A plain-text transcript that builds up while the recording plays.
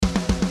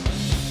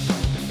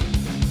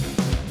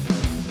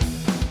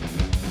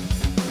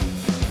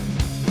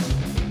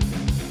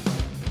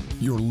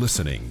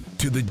listening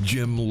to the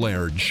Jim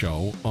Laird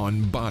Show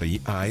on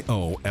Body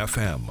I.O.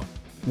 FM,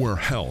 where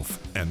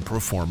health and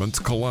performance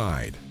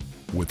collide,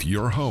 with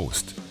your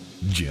host,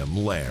 Jim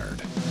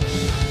Laird.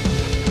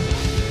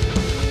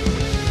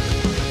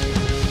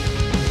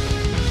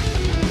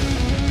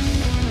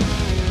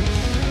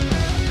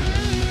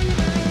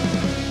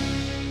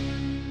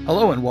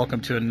 Hello and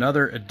welcome to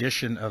another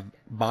edition of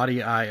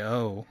Body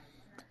I.O.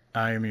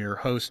 I am your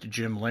host,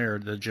 Jim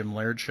Laird, the Jim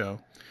Laird Show.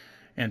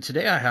 And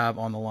today I have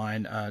on the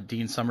line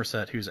Dean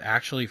Somerset, who's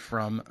actually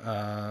from,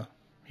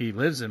 he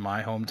lives in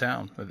my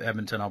hometown of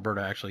Edmonton,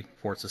 Alberta, actually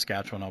Fort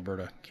Saskatchewan,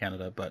 Alberta,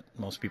 Canada, but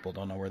most people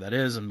don't know where that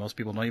is, and most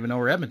people don't even know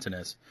where Edmonton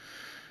is.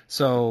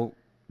 So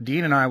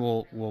Dean and I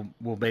will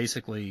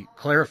basically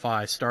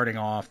clarify, starting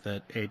off,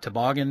 that a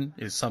toboggan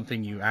is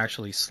something you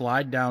actually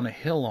slide down a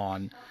hill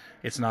on.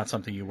 It's not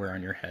something you wear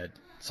on your head.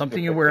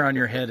 Something you wear on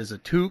your head is a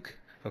toque,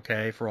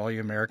 okay, for all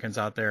you Americans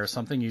out there.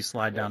 Something you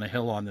slide down a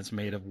hill on that's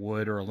made of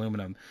wood or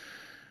aluminum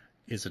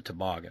is a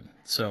toboggan.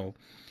 So,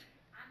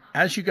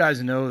 as you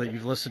guys know that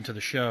you've listened to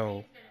the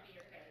show,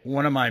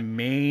 one of my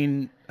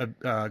main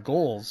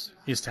goals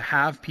is to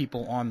have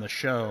people on the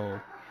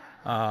show,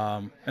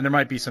 and there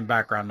might be some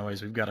background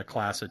noise. We've got a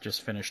class that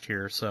just finished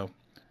here, so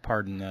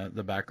pardon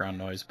the background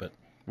noise, but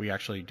we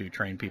actually do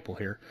train people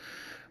here.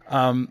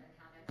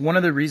 One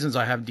of the reasons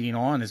I have Dean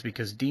on is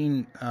because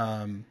Dean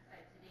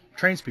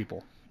trains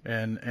people,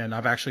 and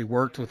I've actually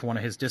worked with one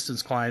of his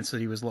distance clients that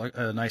he was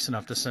nice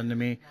enough to send to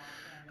me.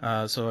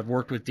 So I've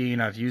worked with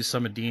Dean. I've used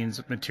some of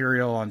Dean's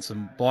material on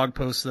some blog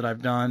posts that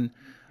I've done.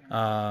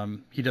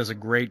 He does a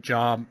great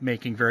job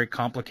making very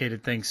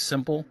complicated things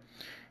simple.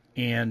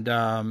 And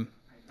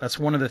that's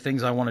one of the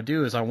things I want to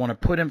do is I want to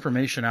put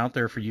information out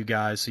there for you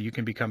guys so you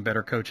can become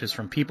better coaches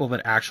from people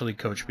that actually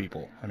coach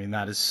people. I mean,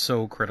 that is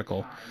so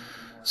critical.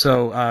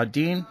 So,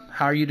 Dean,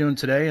 how are you doing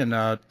today? And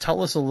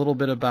tell us a little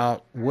bit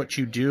about what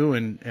you do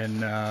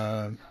and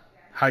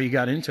how you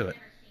got into it.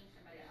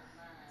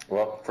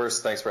 Well,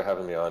 first, thanks for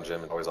having me on,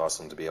 Jim. It's always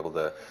awesome to be able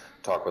to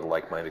talk with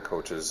like-minded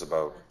coaches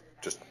about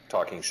just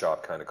talking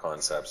shop kind of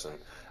concepts. And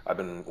I've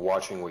been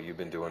watching what you've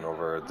been doing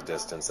over the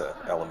distance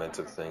element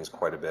of things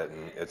quite a bit.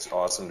 And it's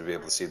awesome to be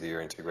able to see that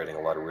you're integrating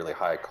a lot of really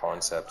high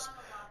concepts,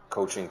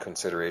 coaching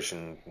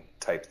consideration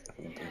type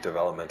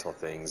developmental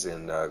things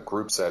in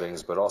group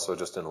settings, but also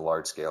just in a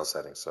large scale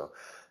setting. So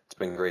it's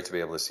been great to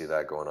be able to see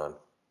that going on.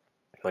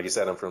 Like you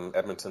said, I'm from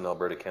Edmonton,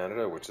 Alberta,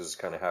 Canada, which is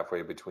kind of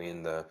halfway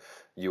between the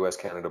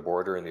U.S.-Canada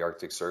border and the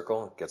Arctic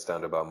Circle. It gets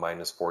down to about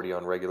minus 40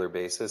 on regular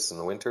basis in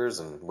the winters,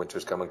 and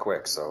winter's coming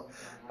quick. So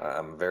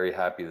I'm very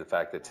happy the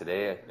fact that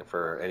today,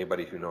 for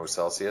anybody who knows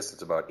Celsius,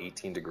 it's about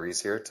 18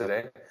 degrees here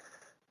today.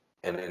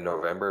 And in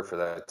November, for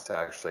that to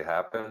actually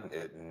happen,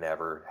 it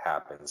never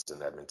happens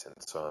in Edmonton.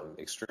 So I'm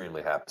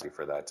extremely happy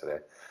for that today.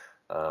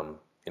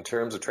 In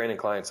terms of training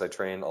clients, I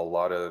train a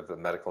lot of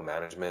medical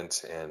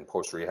management and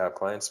post-rehab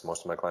clients.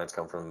 Most of my clients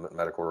come from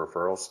medical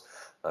referrals.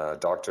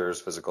 Doctors,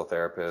 physical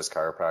therapists,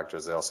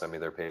 chiropractors, they all send me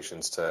their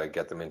patients to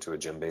get them into a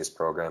gym-based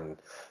program,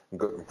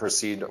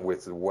 proceed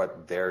with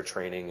what their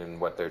training and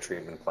what their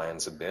treatment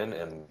plans have been,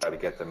 and try to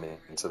get them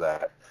into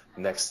that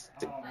next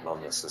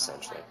wellness,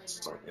 essentially.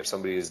 So if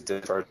somebody is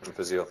discharged from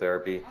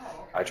physiotherapy,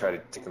 I try to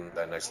take them to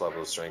that next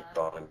level of strength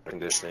and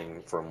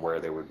conditioning from where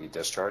they would be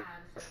discharged,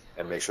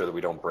 and make sure that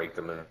we don't break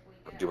them and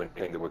do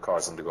anything that would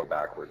cause them to go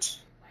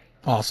backwards.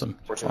 Awesome.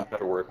 Fortunately,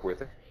 to work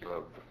with a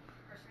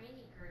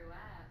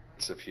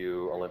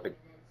few Olympic,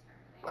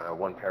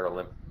 one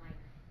Paralympic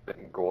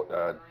gold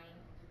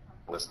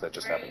list that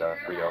just happened at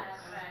Rio.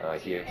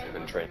 He had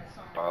been trained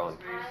for a while, and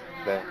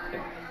then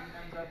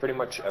pretty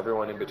much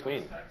everyone in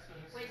between.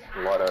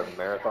 A lot of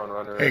marathon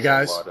runners. Hey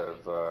guys, a lot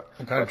of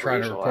I'm kind of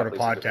trying to record a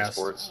podcast.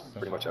 Sports,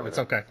 pretty much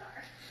everything. It's okay.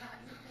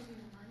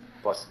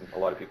 Plus, a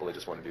lot of people, they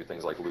just want to do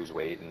things like lose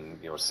weight and,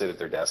 sit at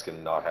their desk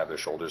and not have their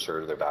shoulders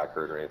hurt or their back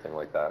hurt or anything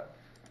like that.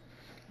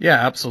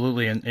 Yeah,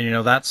 absolutely. And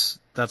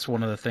that's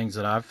one of the things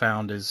that I've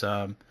found is,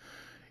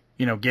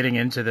 getting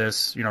into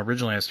this,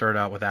 originally I started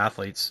out with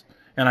athletes,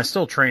 and I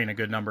still train a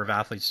good number of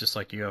athletes, just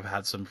like you have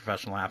had some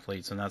professional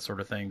athletes and that sort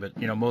of thing. But,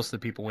 most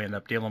of the people we end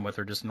up dealing with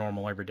are just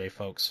normal everyday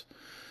folks.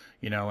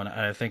 And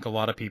I think a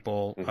lot of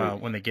people,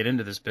 when they get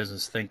into this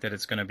business, think that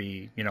it's going to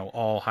be,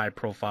 all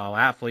high-profile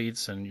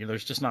athletes, and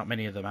there's just not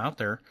many of them out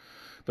there.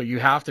 But you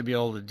have to be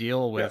able to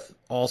deal with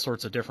all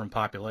sorts of different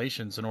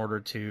populations in order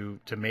to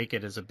make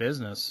it as a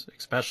business,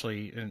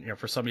 especially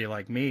for somebody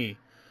like me,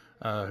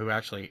 who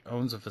actually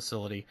owns a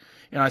facility.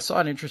 I saw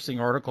an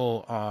interesting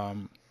article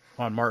on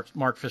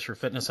Mark Fisher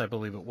Fitness, I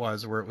believe it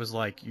was, where it was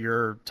like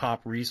your top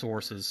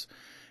resources.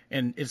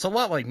 And it's a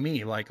lot like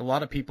me. Like, a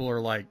lot of people are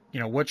like,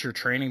 what's your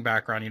training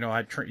background?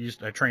 I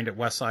trained at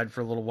Westside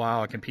for a little while.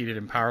 I competed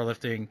in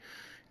powerlifting.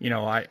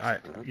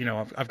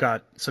 I've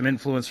got some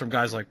influence from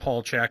guys like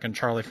Paul Chek and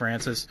Charlie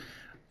Francis.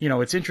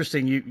 It's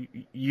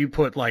interesting. You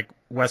put like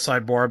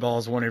Westside Barbell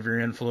as one of your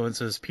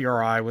influences.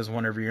 PRI was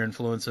one of your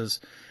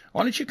influences.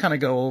 Why don't you kind of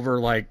go over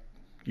like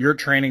your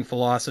training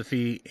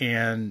philosophy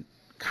and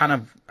kind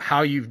of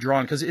how you've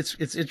drawn, because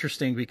it's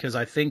interesting, because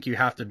I think you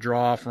have to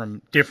draw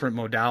from different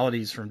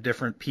modalities from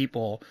different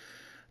people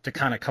to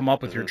kind of come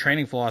up with your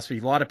training philosophy.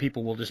 A lot of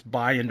people will just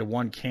buy into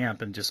one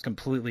camp and just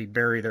completely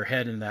bury their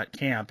head in that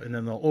camp, and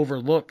then they'll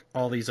overlook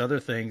all these other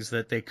things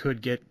that they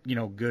could get,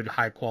 good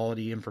high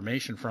quality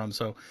information from.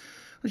 So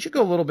we should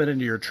go a little bit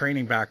into your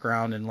training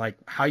background and like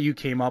how you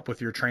came up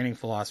with your training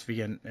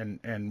philosophy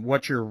and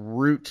what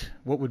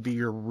would be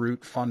your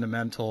root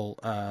fundamental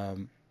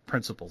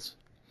principles.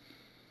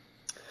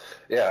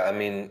 Yeah, I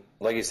mean,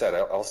 like you said,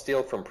 I'll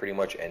steal from pretty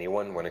much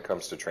anyone when it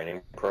comes to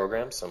training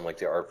programs. I'm like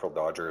the Artful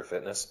Dodger of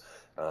fitness.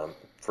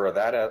 For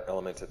that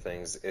element of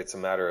things, it's a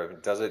matter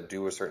of, does it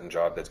do a certain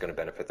job that's going to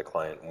benefit the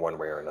client one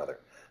way or another?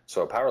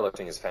 So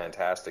powerlifting is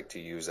fantastic to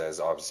use as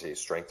obviously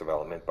strength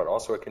development, but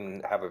also it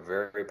can have a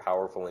very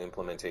powerful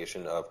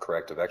implementation of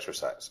corrective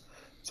exercise.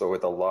 So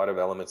with a lot of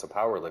elements of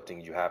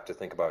powerlifting, you have to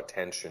think about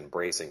tension,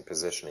 bracing,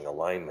 positioning,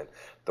 alignment.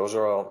 Those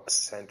are all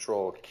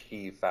central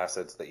key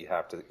facets that you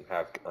have to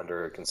have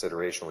under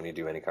consideration when you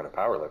do any kind of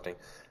powerlifting.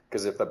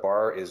 Because if the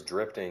bar is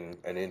drifting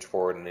an inch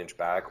forward, an inch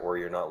back, or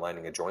you're not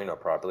lining a joint up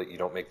properly, you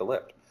don't make the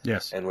lift.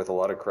 Yes. And with a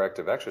lot of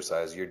corrective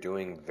exercise, you're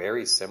doing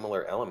very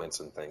similar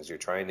elements and things. You're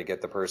trying to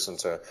get the person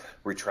to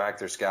retract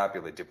their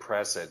scapula,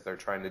 depress it. They're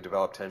trying to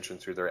develop tension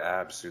through their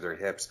abs, through their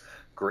hips,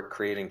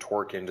 creating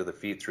torque into the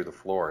feet through the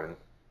floor, and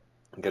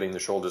getting the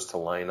shoulders to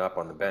line up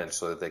on the bench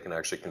so that they can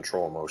actually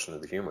control motion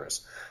of the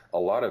humerus. A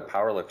lot of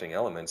powerlifting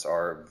elements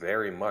are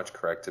very much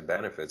corrective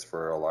benefits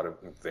for a lot of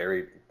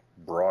very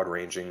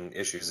broad-ranging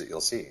issues that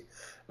you'll see.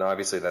 Now,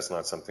 obviously, that's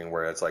not something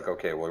where it's like,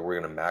 okay, well, we're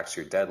going to max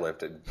your deadlift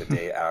the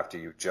day after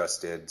you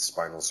just did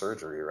spinal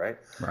surgery, right?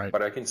 Right.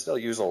 But I can still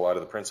use a lot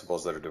of the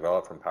principles that are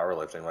developed from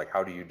powerlifting, like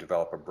how do you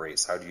develop a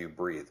brace? How do you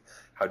breathe?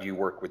 How do you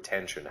work with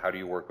tension? How do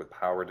you work with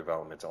power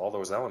development? All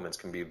those elements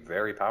can be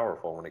very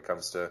powerful when it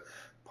comes to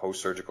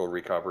post-surgical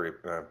recovery,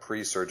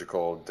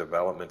 pre-surgical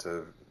development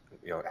of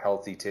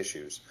healthy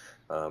tissues.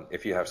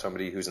 If you have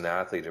somebody who's an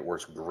athlete, it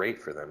works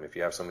great for them. If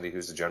you have somebody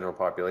who's the general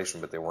population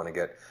but they want to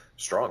get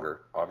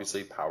stronger,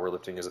 obviously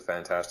powerlifting is a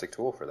fantastic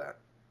tool for that.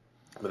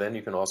 But then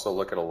you can also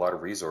look at a lot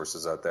of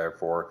resources out there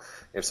for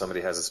if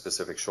somebody has a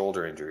specific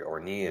shoulder injury or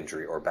knee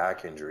injury or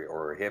back injury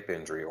or hip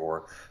injury,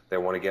 or they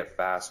want to get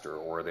faster,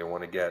 or they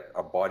want to get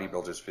a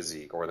bodybuilder's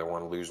physique, or they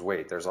want to lose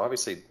weight. There's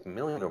obviously a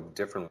million of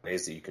different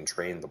ways that you can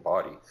train the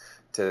body.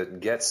 To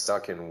get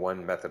stuck in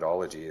one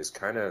methodology is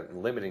kind of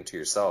limiting to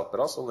yourself, but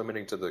also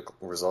limiting to the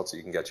results that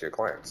you can get to your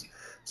clients.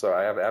 So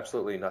I have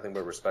absolutely nothing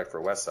but respect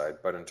for Westside,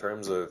 but in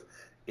terms of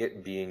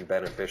it being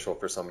beneficial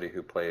for somebody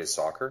who plays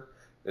soccer,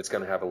 it's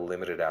going to have a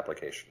limited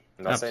application.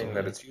 I'm not saying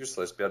that it's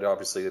useless, but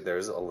obviously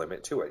there's a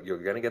limit to it. You're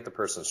going to get the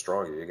person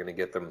stronger. You're going to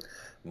get them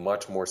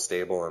much more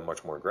stable and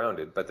much more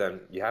grounded, but then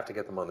you have to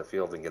get them on the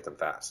field and get them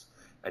fast.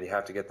 And you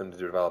have to get them to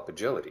develop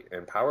agility.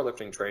 And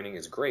powerlifting training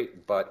is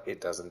great, but it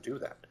doesn't do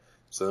that.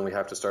 So then we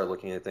have to start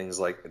looking at things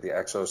like the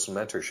Exos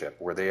mentorship,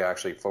 where they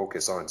actually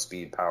focus on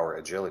speed, power,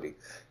 agility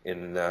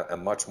in a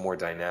much more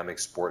dynamic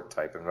sport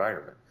type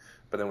environment.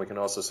 But then we can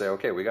also say,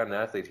 okay, we got an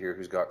athlete here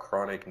who's got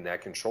chronic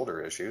neck and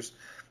shoulder issues.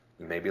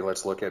 Maybe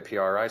let's look at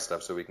PRI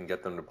stuff so we can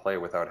get them to play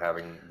without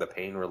having the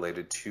pain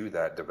related to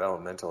that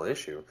developmental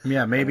issue.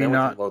 Yeah, maybe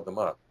not load them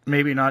up.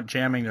 Maybe not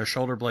jamming their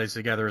shoulder blades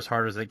together as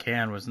hard as they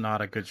can was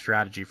not a good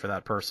strategy for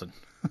that person.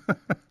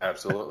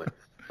 Absolutely.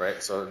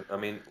 Right. So, I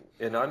mean,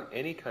 on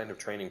any kind of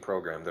training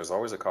program, there's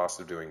always a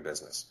cost of doing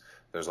business.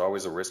 There's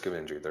always a risk of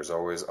injury. There's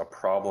always a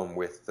problem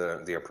with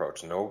the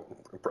approach. No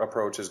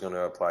approach is going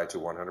to apply to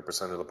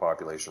 100% of the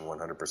population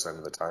 100%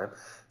 of the time.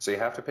 So you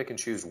have to pick and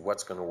choose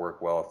what's going to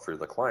work well for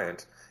the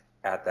client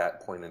at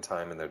that point in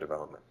time in their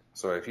development.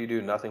 So if you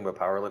do nothing but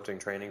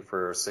powerlifting training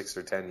for 6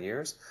 or 10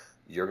 years,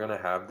 you're going to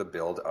have the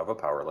build of a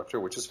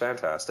powerlifter, which is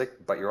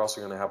fantastic, but you're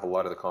also going to have a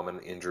lot of the common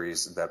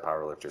injuries that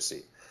powerlifters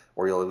see,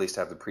 or you'll at least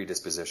have the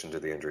predisposition to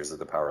the injuries that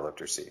the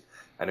powerlifters see.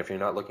 And if you're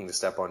not looking to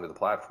step onto the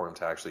platform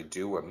to actually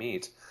do a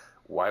meet,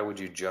 why would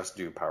you just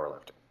do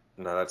powerlifting?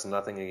 Now, that's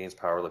nothing against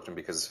powerlifting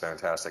because it's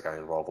fantastic. I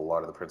involve a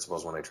lot of the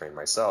principles when I train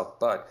myself,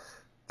 but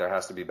there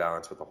has to be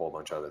balance with a whole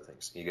bunch of other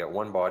things. You get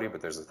one body,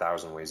 but there's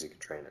 1,000 ways you can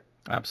train it.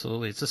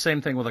 Absolutely. It's the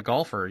same thing with a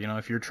golfer.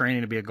 If you're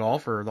training to be a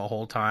golfer the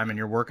whole time and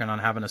you're working on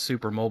having a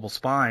super mobile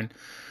spine,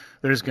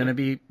 there's going to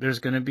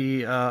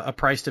be a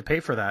price to pay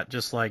for that.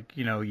 Just like,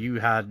 you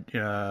had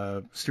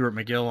Stuart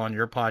McGill on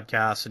your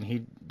podcast, and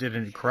he did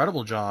an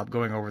incredible job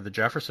going over the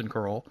Jefferson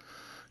curl.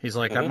 He's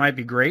like, that might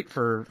be great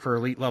for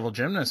elite level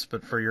gymnasts,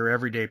 but for your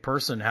everyday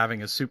person,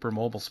 having a super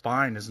mobile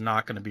spine is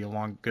not going to be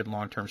a good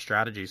long-term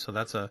strategy. So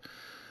that's a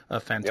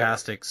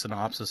fantastic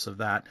synopsis of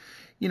that.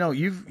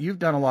 You've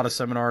done a lot of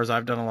seminars.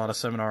 I've done a lot of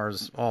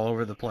seminars all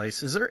over the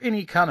place. Is there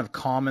any kind of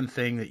common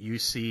thing that you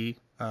see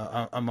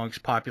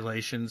amongst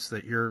populations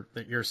that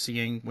you're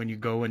seeing when you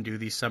go and do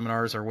these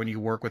seminars or when you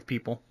work with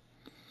people?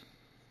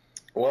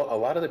 Well, a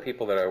lot of the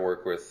people that I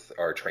work with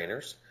are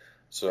trainers.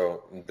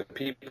 So the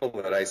people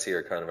that I see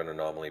are kind of an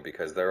anomaly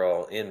because they're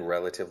all in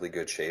relatively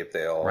good shape.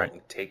 They all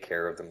take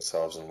care of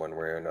themselves in one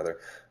way or another.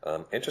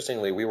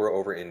 Interestingly, we were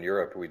over in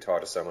Europe. We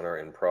taught a seminar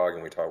in Prague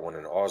and we taught one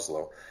in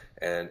Oslo.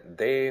 And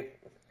they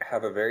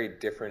have a very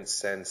different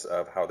sense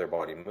of how their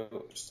body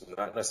moves.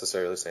 Not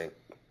necessarily saying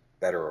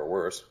better or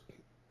worse,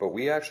 But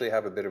we actually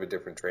have a bit of a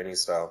different training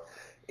style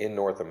in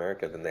North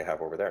America than they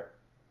have over there.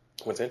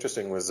 What's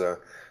interesting was a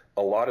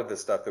lot of the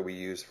stuff that we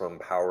use from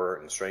power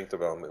and strength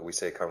development, we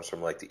say comes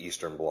from like the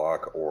Eastern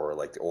Bloc or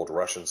like the old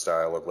Russian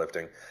style of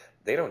lifting.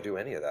 They don't do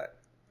any of that.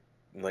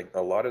 Like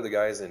a lot of the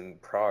guys in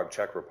Prague,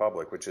 Czech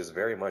Republic, which is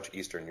very much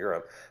Eastern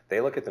Europe,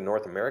 they look at the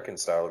North American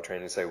style of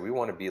training and say, we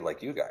want to be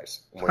like you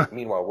guys.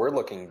 Meanwhile, we're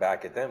looking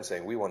back at them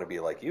saying, we want to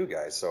be like you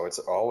guys. So it's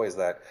always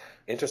that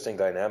interesting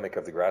dynamic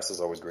of the grass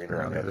is always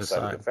greener on the other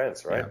side of the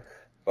fence, right? Yeah.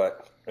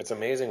 But it's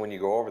amazing when you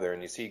go over there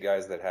and you see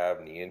guys that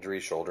have knee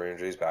injuries, shoulder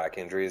injuries, back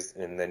injuries,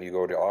 and then you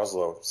go to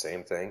Oslo,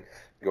 same thing.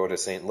 You go to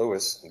St.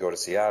 Louis, you go to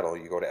Seattle,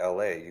 you go to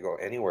LA, you go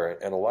anywhere,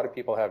 and a lot of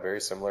people have very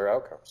similar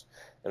outcomes.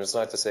 And it's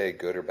not to say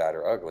good or bad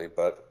or ugly,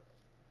 but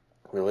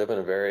we live in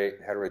a very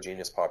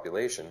heterogeneous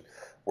population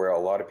where a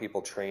lot of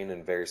people train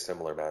in very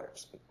similar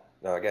manners.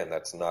 Now, again,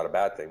 that's not a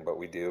bad thing, but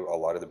we do a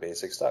lot of the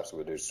basic stuff. So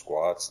we do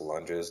squats,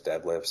 lunges,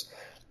 deadlifts,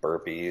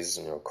 burpees,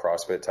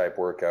 CrossFit type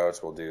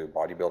workouts. We'll do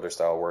bodybuilder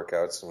style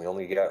workouts, and we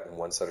only get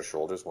one set of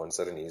shoulders, one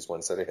set of knees,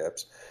 one set of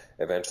hips.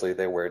 Eventually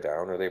they wear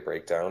down or they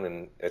break down,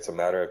 and it's a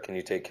matter of can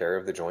you take care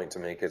of the joint to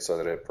make it so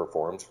that it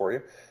performs for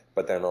you,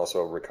 but then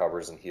also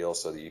recovers and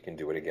heals so that you can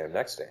do it again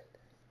next day.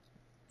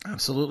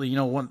 Absolutely.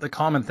 The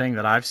common thing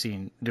that I've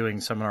seen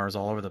doing seminars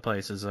all over the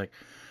place is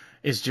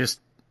just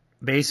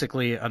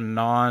basically a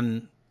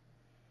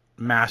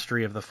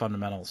non-mastery of the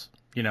fundamentals.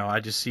 I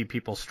just see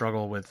people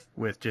struggle with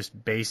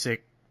just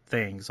basic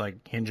things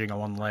like hinging on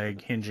one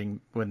leg,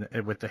 hinging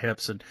with the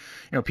hips. And,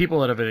 people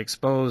that have been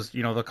exposed,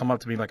 they'll come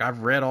up to me like, I've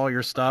read all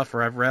your stuff,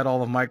 or I've read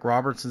all of Mike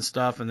Robertson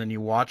stuff. And then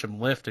you watch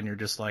them lift and you're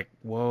just like,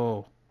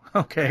 whoa,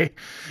 okay.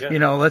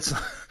 Yeah.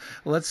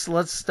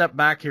 Let's step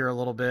back here a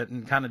little bit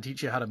and kind of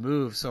teach you how to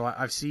move. So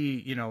I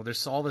see,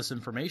 there's all this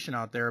information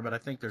out there, but I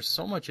think there's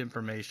so much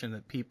information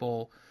that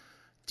people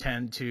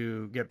tend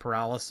to get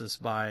paralysis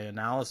by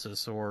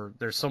analysis, or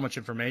there's so much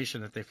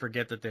information that they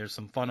forget that there's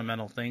some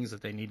fundamental things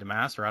that they need to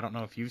master. I don't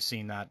know if you've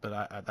seen that,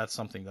 but that's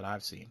something that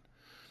I've seen.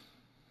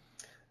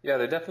 Yeah,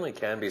 there definitely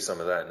can be some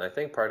of that. And I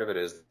think part of it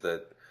is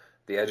that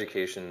the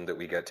education that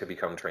we get to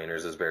become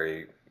trainers is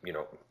very,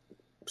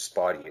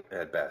 spotty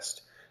at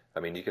best. I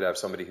mean, you could have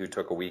somebody who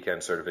took a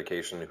weekend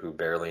certification who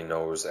barely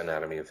knows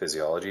anatomy and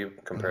physiology.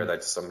 Compare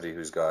that to somebody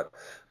who's got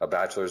a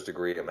bachelor's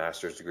degree, a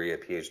master's degree, a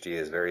PhD,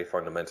 is very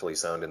fundamentally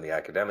sound in the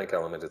academic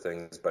element of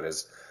things, but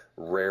has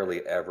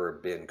rarely ever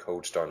been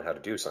coached on how to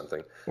do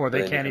something. Or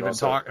they can't even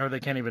talk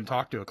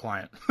to a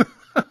client.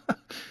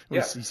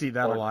 You see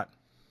that a lot.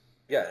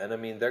 Yeah, and I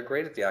mean, they're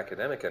great at the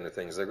academic end of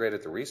things. They're great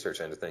at the research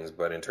end of things.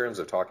 But in terms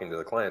of talking to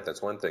the client,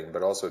 that's one thing.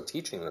 But also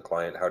teaching the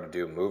client how to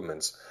do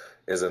movements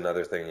is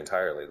another thing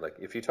entirely. Like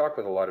if you talk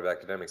with a lot of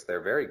academics, they're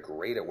very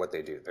great at what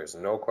they do. There's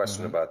no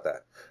question about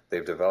that.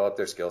 They've developed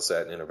their skill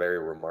set in a very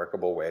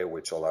remarkable way,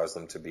 which allows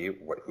them to be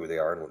who they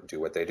are and do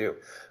what they do.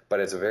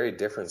 But it's a very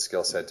different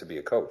skill set to be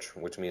a coach,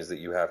 which means that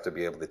you have to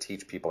be able to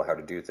teach people how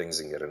to do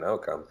things and get an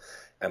outcome.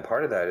 And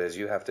part of that is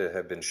you have to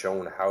have been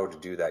shown how to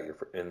do that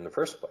in the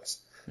first place.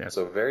 Yes.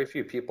 So very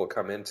few people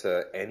come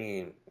into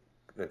any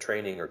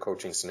training or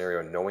coaching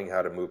scenario knowing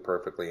how to move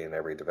perfectly in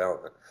every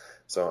development.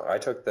 So I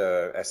took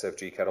the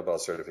SFG kettlebell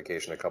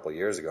certification a couple of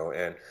years ago,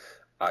 and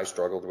I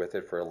struggled with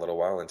it for a little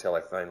while until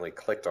I finally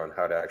clicked on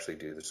how to actually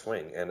do the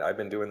swing. And I've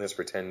been doing this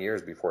for 10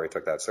 years before I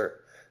took that cert.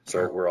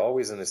 So we're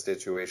always in a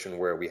situation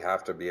where we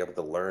have to be able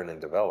to learn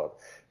and develop.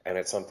 And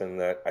it's something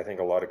that I think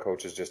a lot of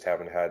coaches just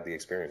haven't had the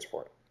experience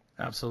for.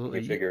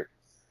 Absolutely. We figure,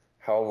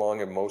 how long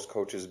have most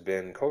coaches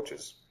been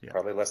coaches? Yeah.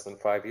 Probably less than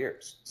 5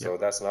 years. So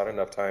that's not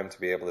enough time to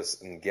be able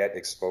to get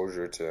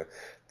exposure to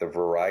the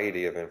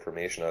variety of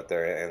information out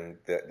there and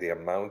the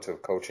amount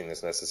of coaching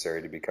that's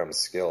necessary to become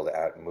skilled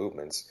at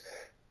movements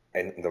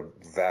and the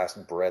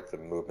vast breadth of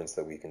movements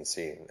that we can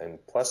see. And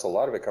plus, a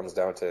lot of it comes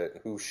down to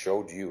who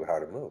showed you how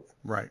to move.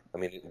 Right. I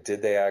mean,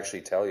 did they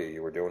actually tell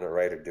you were doing it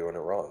right or doing it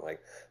wrong?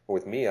 Like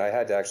with me, I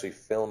had to actually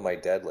film my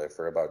deadlift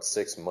for about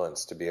 6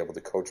 months to be able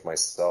to coach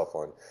myself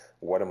on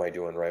what am I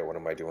doing right, what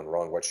am I doing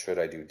wrong, what should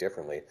I do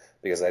differently,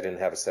 because I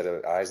didn't have a set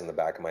of eyes in the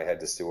back of my head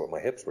to see what my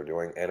hips were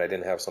doing, and I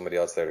didn't have somebody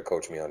else there to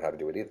coach me on how to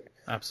do it either.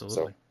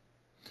 Absolutely.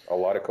 So a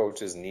lot of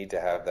coaches need to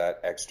have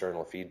that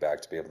external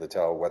feedback to be able to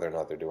tell whether or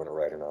not they're doing it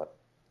right or not.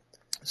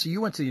 So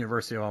you went to the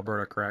University of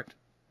Alberta, correct?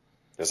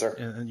 Yes, sir.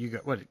 And you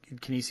got,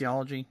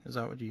 kinesiology? Is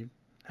that what you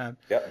had?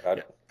 Yeah.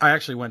 I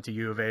actually went to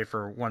U of A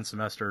for one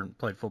semester and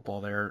played football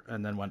there,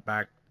 and then went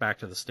back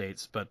to the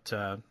States. But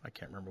I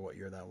can't remember what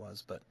year that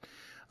was. But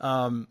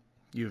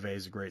U of A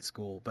is a great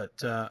school.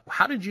 But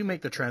how did you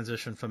make the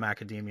transition from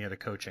academia to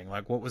coaching?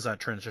 Like, what was that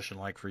transition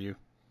like for you?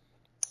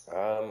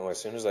 Well, as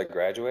soon as I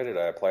graduated,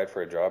 I applied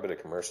for a job at a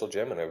commercial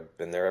gym, and I've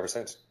been there ever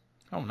since.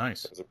 Oh,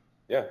 nice.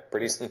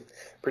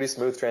 Pretty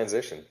smooth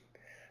transition.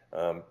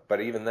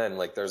 But even then,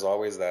 like, there's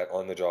always that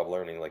on-the-job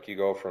learning. Like, you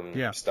go from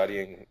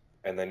studying,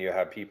 and then you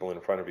have people in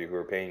front of you who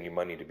are paying you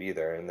money to be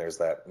there, and there's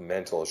that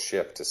mental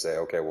shift to say,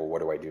 okay, well,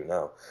 what do I do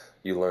now?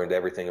 You learned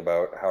everything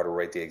about how to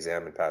write the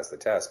exam and pass the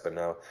test, but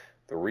now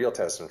the real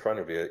test in front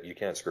of you, you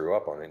can't screw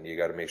up on it, and you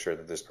got to make sure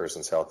that this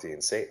person's healthy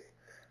and safe.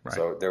 Right.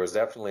 So there was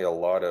definitely a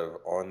lot of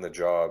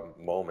on-the-job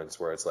moments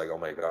where it's like, oh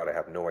my God, I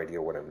have no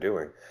idea what I'm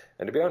doing.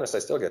 And to be honest, I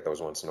still get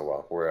those once in a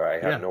while where I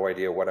have no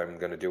idea what I'm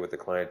going to do with the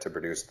client to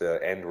produce the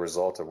end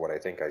result of what I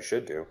think I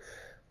should do.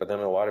 But then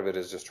a lot of it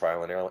is just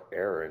trial and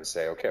error and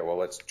say, okay, well,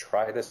 let's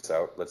try this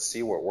out. Let's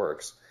see what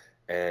works.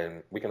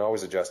 And we can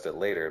always adjust it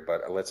later,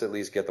 but let's at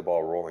least get the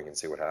ball rolling and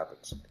see what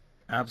happens.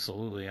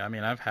 Absolutely. I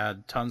mean, I've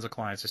had tons of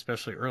clients,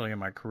 especially early in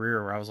my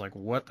career, where I was like,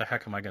 what the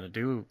heck am I going to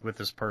do with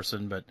this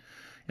person? But,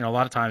 a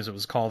lot of times it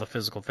was call the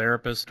physical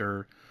therapist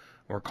or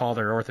call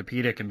their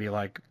orthopedic and be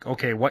like,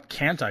 okay, what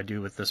can't I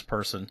do with this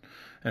person?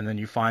 And then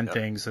you find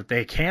things that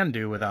they can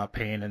do without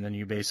pain, and then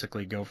you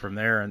basically go from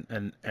there.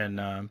 And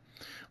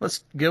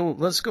let's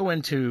go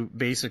into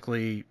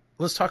basically,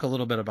 let's talk a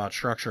little bit about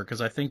structure,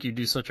 because I think you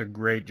do such a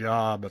great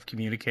job of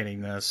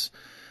communicating this.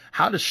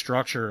 How does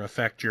structure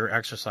affect your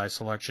exercise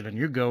selection? And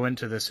you go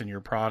into this in your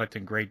product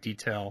in great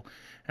detail.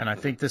 And I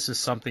think this is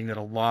something that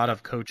a lot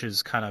of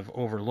coaches kind of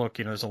overlook.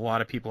 There's a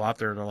lot of people out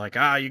there that are like,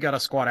 you got to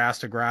squat ass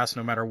to grass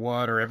no matter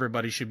what, or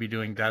everybody should be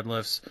doing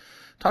deadlifts.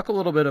 Talk a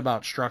little bit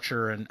about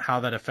structure and how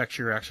that affects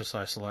your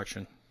exercise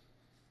selection.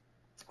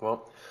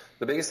 Well,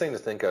 the biggest thing to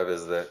think of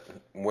is that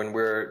when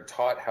we're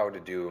taught how to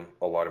do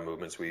a lot of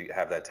movements, we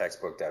have that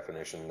textbook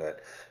definition that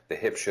the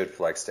hip should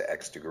flex to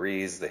X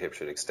degrees, the hip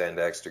should extend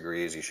X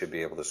degrees, you should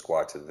be able to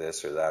squat to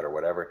this or that or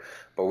whatever.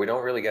 But we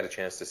don't really get a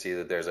chance to see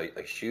that there's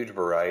a huge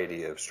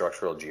variety of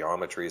structural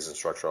geometries and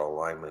structural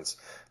alignments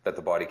that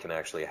the body can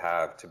actually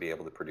have to be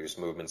able to produce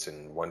movements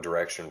in one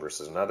direction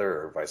versus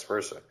another, or vice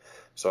versa.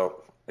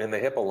 So in the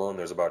hip alone,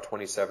 there's about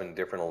 27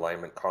 different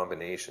alignment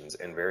combinations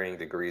and varying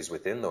degrees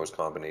within those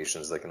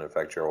combinations that can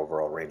affect your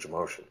overall range of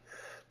motion.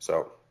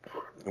 So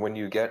when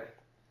you get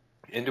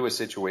into a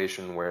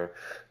situation where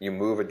you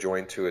move a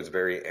joint to its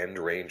very end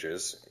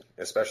ranges,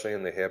 especially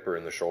in the hip or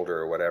in the shoulder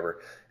or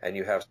whatever, and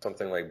you have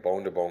something like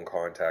bone-to-bone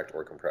contact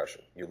or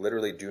compression, you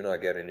literally do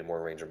not get any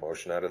more range of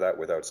motion out of that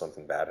without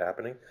something bad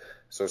happening.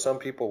 So some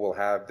people will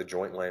have the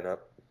joint line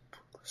up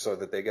so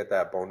that they get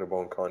that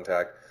bone-to-bone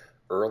contact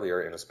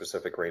earlier in a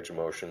specific range of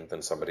motion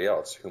than somebody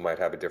else who might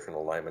have a different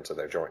alignment to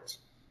their joints.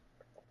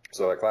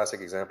 So a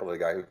classic example of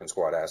the guy who can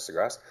squat ass to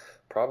grass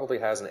probably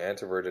has an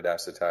anteverted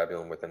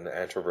acetabulum with an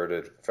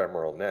anteverted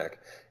femoral neck,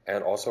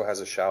 and also has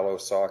a shallow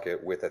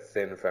socket with a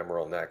thin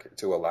femoral neck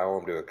to allow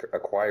him to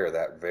acquire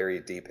that very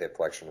deep hip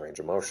flexion range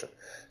of motion.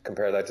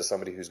 Compare that to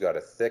somebody who's got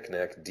a thick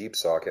neck, deep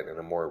socket, and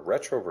a more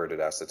retroverted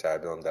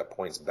acetabulum that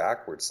points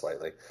backwards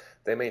slightly.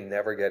 They may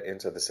never get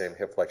into the same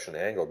hip flexion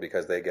angle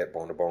because they get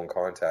bone-to-bone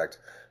contact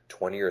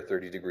 20 or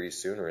 30 degrees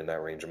sooner in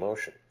that range of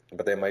motion.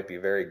 But they might be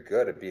very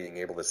good at being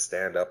able to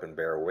stand up and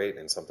bear weight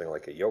in something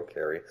like a yoke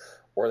carry,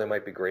 or they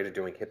might be great at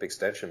doing hip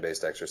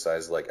extension-based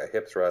exercise like a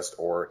hip thrust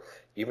or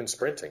even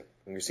sprinting.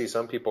 And you see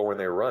some people when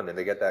they run and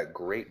they get that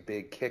great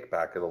big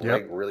kickback of the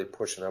leg really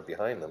pushing up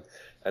behind them,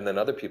 and then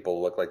other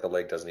people look like the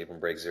leg doesn't even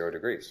break 0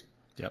 degrees.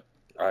 Yep.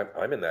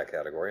 I'm in that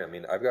category. I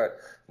mean, I've got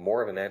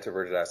more of an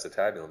anteverted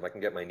acetabulum. I can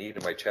get my knee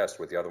to my chest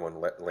with the other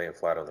one laying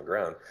flat on the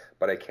ground,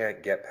 but I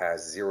can't get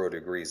past 0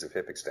 degrees of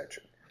hip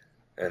extension.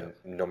 And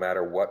no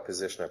matter what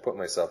position I put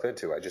myself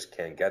into, I just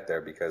can't get there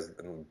because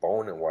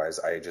bone-wise,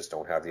 I just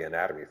don't have the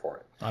anatomy for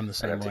it. I'm the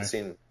same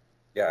way.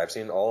 I've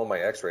seen all of my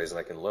x-rays and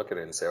I can look at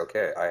it and say,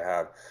 okay, I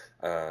have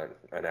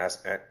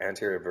an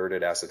anterior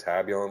verted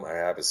acetabulum. I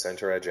have a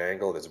center edge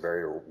angle that's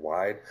very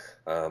wide,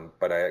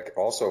 but I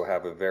also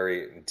have a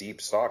very deep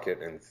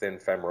socket and thin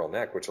femoral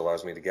neck, which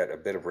allows me to get a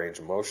bit of range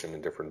of motion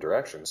in different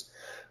directions.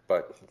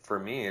 But for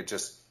me, it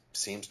just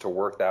seems to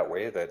work that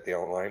way, that the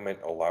alignment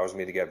allows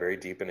me to get very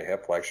deep into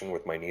hip flexion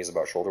with my knees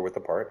about shoulder width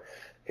apart.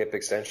 Hip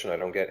extension, I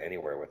don't get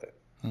anywhere with it.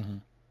 Mm-hmm.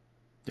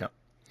 Yep.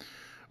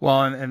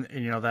 Well, and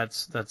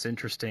that's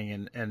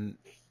interesting, and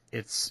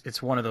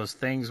it's one of those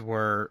things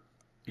where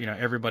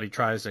everybody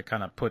tries to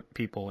kind of put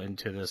people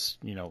into this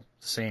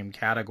same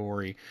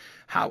category.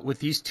 How, with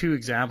these two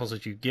examples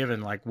that you've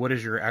given, like, what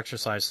is your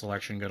exercise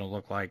selection going to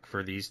look like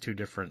for these two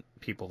different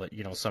people? That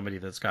somebody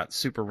that's got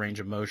super range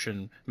of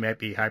motion might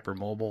be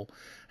hypermobile,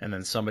 and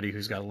then somebody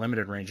who's got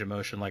limited range of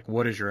motion. Like,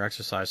 what is your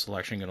exercise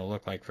selection going to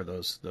look like for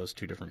those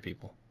two different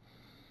people?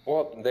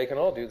 Well, they can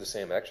all do the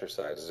same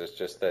exercises. It's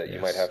just that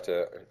you might have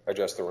to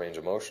adjust the range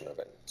of motion of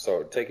it.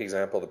 So take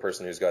example, the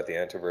person who's got the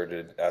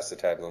anteverted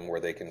acetabulum where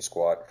they can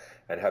squat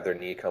and have their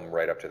knee come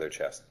right up to their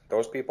chest.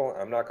 Those people,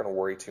 I'm not going to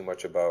worry too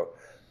much about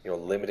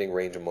limiting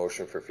range of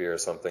motion for fear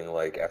of something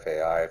like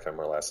FAI,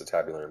 femoral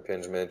acetabular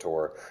impingement,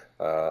 or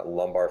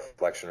lumbar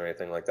flexion or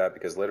anything like that,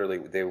 because literally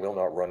they will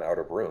not run out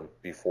of room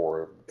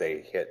before they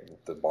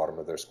hit the bottom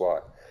of their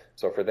squat.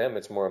 So for them,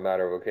 it's more a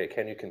matter of, okay,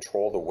 can you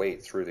control the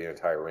weight through the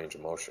entire range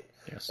of motion?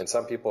 Yes. And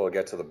some people will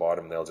get to the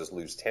bottom, they'll just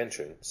lose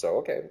tension. So,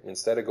 okay,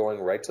 instead of going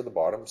right to the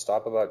bottom,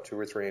 stop about 2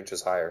 or 3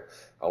 inches higher.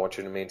 I want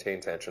you to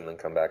maintain tension, then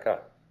come back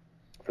up.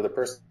 For the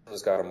person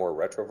who's got a more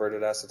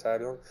retroverted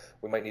acetabulum,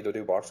 we might need to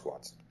do box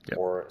squats. Yep.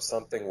 Or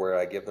something where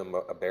I give them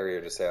a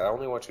barrier to say, I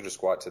only want you to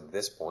squat to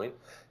this point.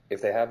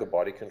 If they have the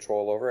body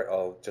control over it,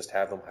 I'll just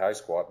have them high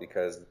squat,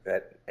 because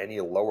at any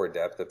lower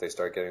depth, if they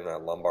start getting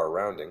that lumbar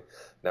rounding,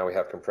 now we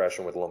have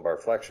compression with lumbar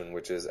flexion,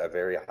 which is a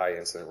very high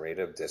incident rate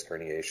of disc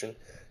herniation.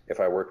 If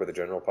I work with a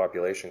general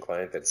population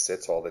client that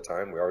sits all the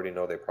time, we already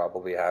know they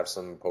probably have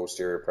some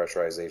posterior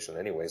pressurization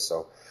anyway,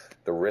 so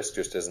the risk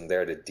just isn't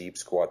there to deep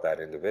squat that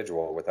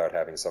individual without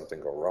having something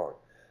go wrong.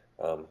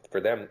 For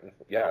them,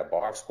 a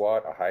box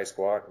squat, a high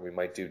squat. We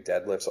might do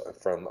deadlifts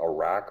from a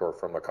rack or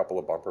from a couple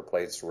of bumper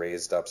plates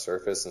raised up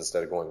surface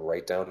instead of going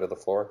right down to the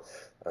floor.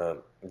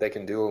 They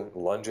can do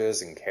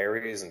lunges and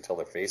carries until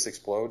their face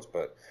explodes,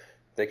 but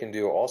they can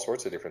do all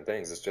sorts of different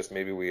things. It's just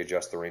maybe we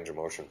adjust the range of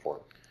motion for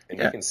them. And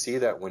you can see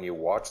that when you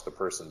watch the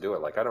person do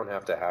it. Like, I don't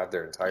have to have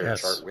their entire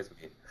chart with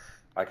me.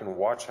 I can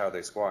watch how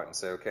they squat and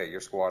say, okay,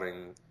 you're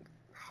squatting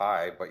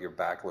high, but your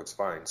back looks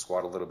fine.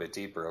 Squat a little bit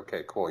deeper.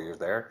 Okay, cool, you're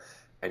there.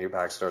 And your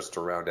back starts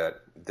to round at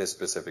this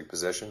specific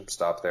position.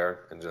 Stop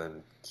there, and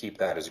then keep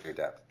that as your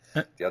depth.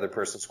 The other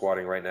person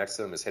squatting right next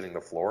to them is hitting the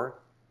floor.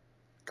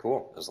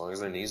 Cool. As long as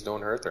their knees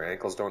don't hurt, their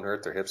ankles don't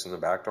hurt, their hips and the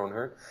back don't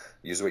hurt,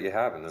 use what you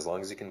have. And as long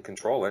as you can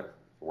control it,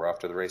 we're off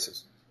to the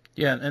races.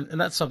 Yeah, and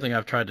that's something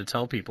I've tried to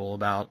tell people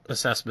about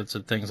assessments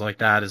and things like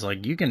that, is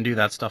like, you can do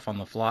that stuff on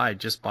the fly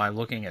just by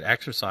looking at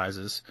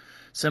exercises,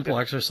 simple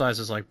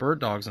exercises like bird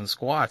dogs and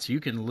squats. You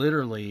can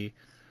literally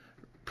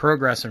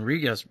progress and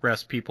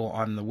regress people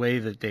on the way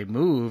that they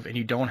move, and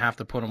you don't have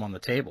to put them on the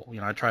table.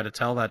 I try to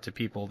tell that to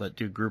people that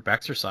do group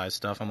exercise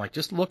stuff. I'm like,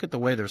 just look at the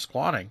way they're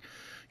squatting.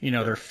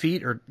 Their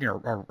feet are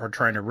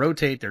trying to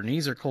rotate, their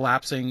knees are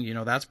collapsing.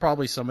 That's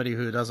probably somebody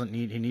who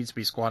he needs to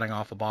be squatting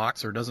off a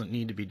box, or doesn't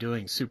need to be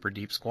doing super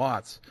deep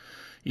squats.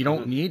 You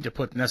don't need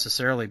to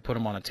necessarily put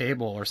them on a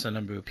table or send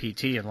them to a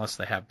PT unless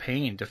they have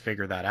pain to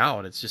figure that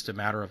out. It's just a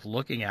matter of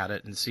looking at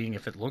it and seeing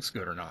if it looks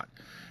good or not,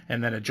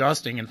 and then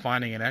adjusting and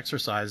finding an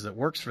exercise that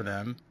works for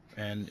them.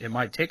 And it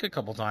might take a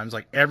couple times.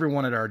 Like,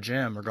 everyone at our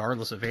gym,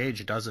 regardless of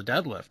age, does a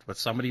deadlift, but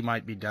somebody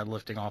might be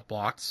deadlifting off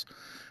blocks.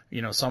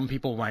 Some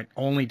people might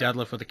only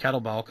deadlift with a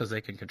kettlebell because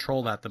they can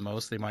control that the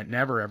most. They might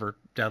never ever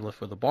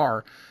deadlift with a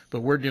bar, but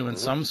we're doing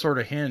some sort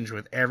of hinge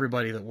with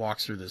everybody that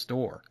walks through this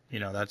door.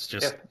 That's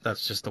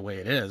just the way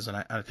it is.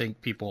 And I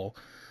think people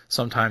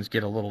sometimes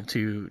get a little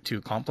too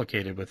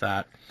complicated with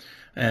that.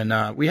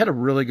 And we had a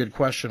really good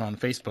question on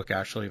Facebook,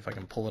 actually, if I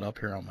can pull it up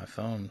here on my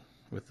phone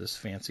with this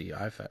fancy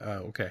iPhone.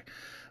 Okay.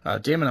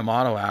 Damon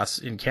Amato asks,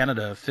 in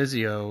Canada,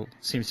 physio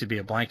seems to be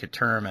a blanket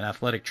term, and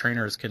athletic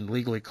trainers can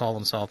legally call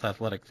themselves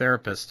athletic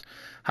therapists.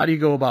 How do you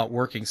go about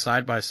working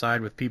side by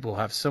side with people who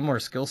have similar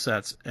skill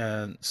sets,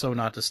 and so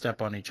not to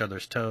step on each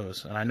other's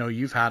toes? And I know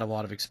you've had a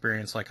lot of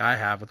experience, like I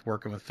have, with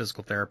working with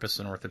physical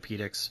therapists and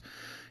orthopedics.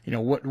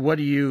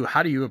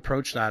 How do you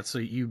approach that so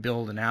you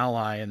build an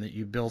ally and that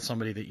you build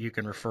somebody that you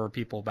can refer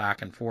people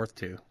back and forth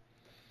to?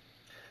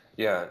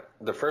 Yeah,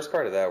 the first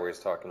part of that where he's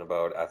talking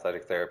about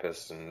athletic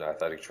therapists and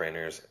athletic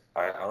trainers,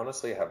 I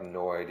honestly have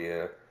no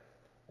idea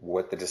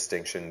what the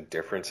distinction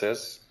difference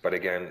is. But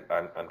again,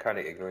 I'm kind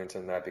of ignorant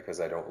in that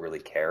because I don't really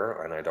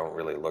care, and I don't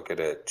really look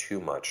at it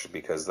too much,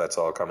 because that's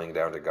all coming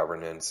down to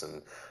governance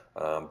and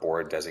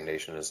board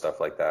designation and stuff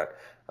like that.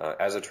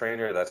 As a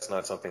trainer, that's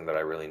not something that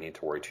I really need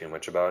to worry too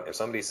much about. If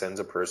somebody sends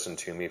a person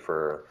to me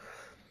for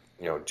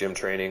gym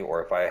training,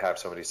 or if I have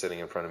somebody sitting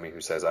in front of me who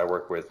says, I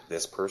work with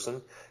this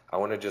person, I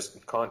want to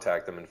just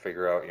contact them and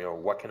figure out,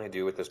 what can I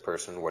do with this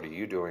person? What are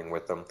you doing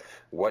with them?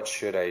 What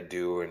should I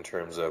do in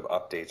terms of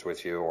updates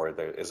with you? Or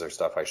is there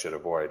stuff I should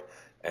avoid?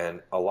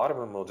 And a lot of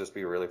them will just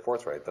be really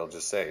forthright. They'll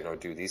just say,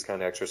 do these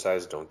kind of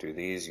exercises, don't do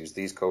these, use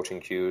these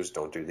coaching cues,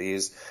 don't do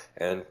these.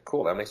 And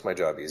cool, that makes my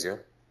job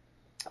easier.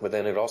 But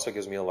then it also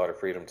gives me a lot of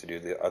freedom to do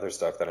the other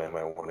stuff that I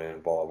might want to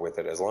involve with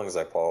it, as long as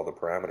I follow the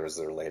parameters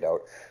that are laid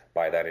out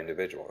by that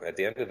individual. At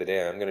the end of the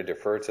day, I'm going to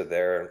defer to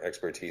their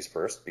expertise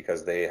first,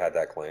 because they had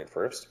that client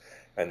first,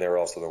 and they're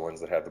also the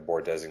ones that have the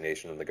board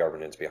designation and the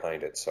governance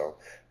behind it. So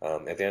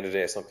at the end of the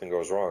day, if something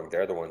goes wrong,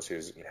 they're the ones who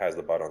has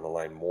the butt on the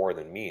line more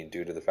than me,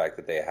 due to the fact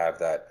that they have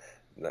that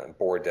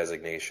board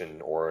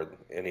designation or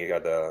any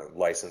of the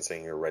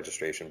licensing or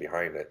registration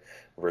behind it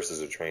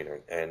versus a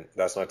trainer. And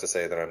that's not to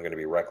say that I'm going to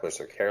be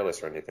reckless or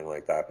careless or anything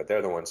like that, but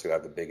they're the ones who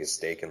have the biggest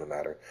stake in the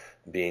matter,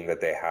 being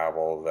that they have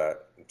all of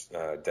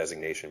that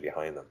designation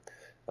behind them.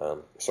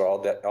 So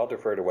I'll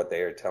defer to what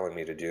they are telling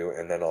me to do,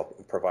 and then I'll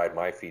provide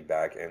my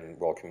feedback, and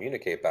we'll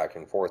communicate back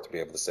and forth to be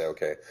able to say,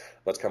 okay,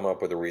 let's come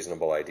up with a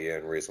reasonable idea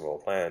and reasonable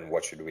plan.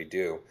 What should we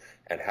do?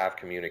 And have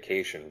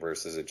communication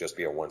versus it just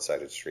be a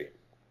one-sided street.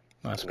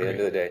 That's At the great. end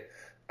of the day,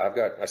 I've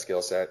got a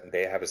skill set,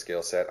 they have a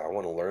skill set. I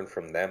want to learn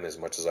from them as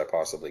much as I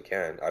possibly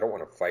can. I don't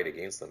want to fight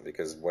against them,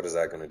 because what is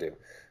that going to do?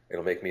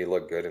 It'll make me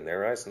look good in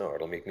their eyes? No,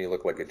 it'll make me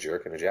look like a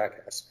jerk and a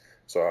jackass.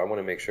 So I want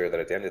to make sure that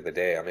at the end of the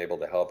day, I'm able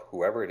to help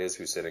whoever it is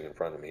who's sitting in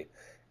front of me.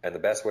 And the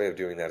best way of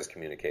doing that is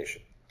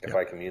communication. If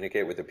I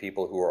communicate with the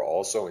people who are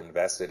also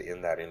invested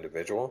in that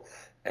individual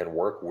and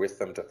work with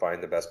them to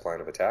find the best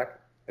plan of attack,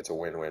 it's a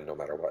win-win no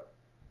matter what.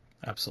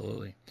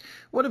 Absolutely.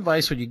 What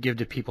advice would you give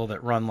to people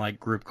that run like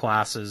group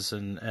classes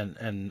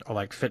and or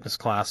like fitness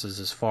classes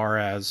as far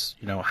as,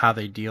 how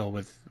they deal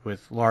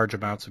with large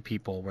amounts of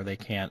people where they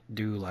can't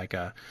do like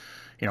a,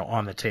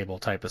 on the table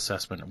type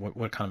assessment?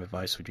 What kind of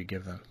advice would you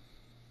give them?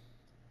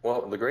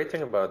 Well, the great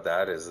thing about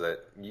that is that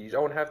you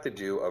don't have to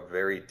do a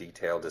very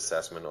detailed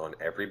assessment on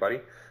everybody,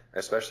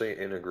 especially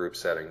in a group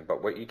setting.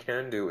 But what you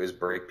can do is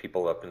break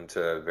people up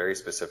into very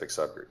specific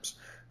subgroups.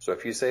 So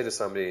if you say to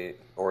somebody,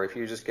 or if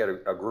you just get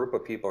a group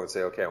of people and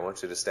say, okay, I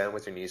want you to stand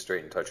with your knees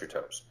straight and touch your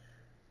toes.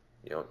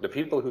 The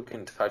people who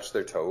can touch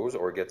their toes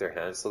or get their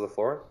hands to the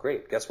floor,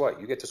 great. Guess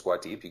what? You get to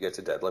squat deep. You get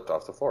to deadlift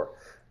off the floor.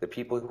 The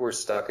people who are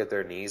stuck at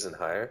their knees and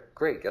higher,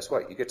 great. Guess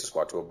what? You get to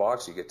squat to a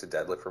box. You get to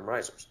deadlift from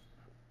risers.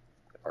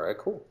 All right,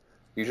 cool.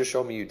 You just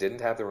showed me you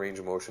didn't have the range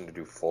of motion to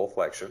do full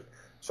flexion,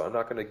 so I'm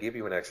not going to give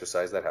you an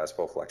exercise that has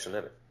full flexion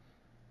in it.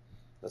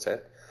 That's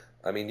it.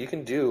 I mean, you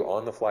can do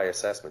on-the-fly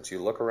assessments.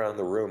 You look around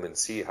the room and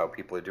see how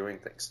people are doing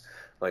things.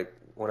 Like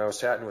when I was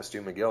chatting with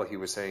Stu McGill, he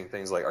was saying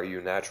things like, are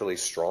you naturally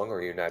strong or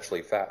are you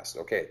naturally fast?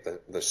 Okay,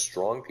 the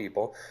strong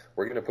people,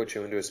 we're going to put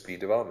you into a speed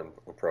development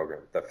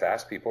program. The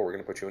fast people, we're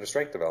going to put you in a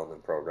strength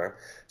development program.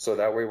 So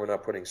that way we're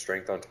not putting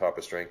strength on top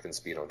of strength and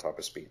speed on top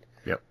of speed.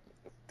 Yep.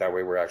 That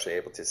way we're actually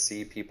able to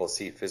see people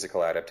see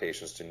physical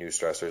adaptations to new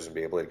stressors and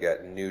be able to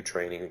get new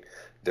training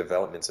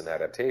developments and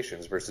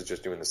adaptations versus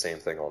just doing the same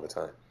thing all the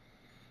time.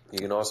 You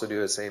can also do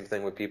the same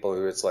thing with people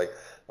who it's like,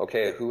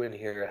 okay, who in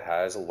here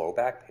has low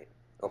back pain?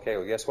 Okay,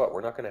 well, guess what?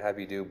 We're not going to have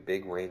you do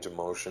big range of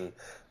motion,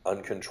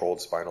 uncontrolled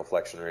spinal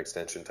flexion or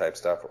extension type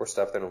stuff, or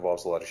stuff that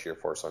involves a lot of shear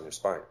force on your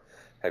spine.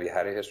 Have you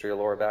had a history of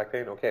lower back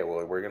pain? Okay,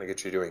 well, we're going to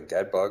get you doing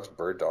dead bugs,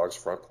 bird dogs,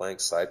 front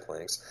planks, side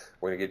planks.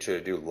 We're going to get you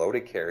to do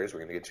loaded carries. We're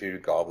going to get you to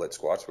do goblet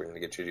squats. We're going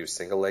to get you to do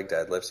single leg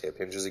deadlifts, hip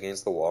hinges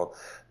against the wall,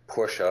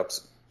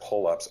 push-ups,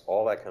 pull-ups,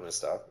 all that kind of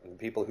stuff. And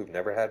people who've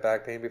never had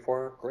back pain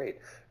before, great.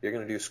 You're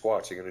going to do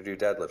squats. You're going to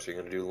do deadlifts. You're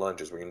going to do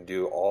lunges. We're going to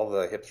do all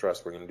the hip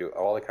thrusts. We're going to do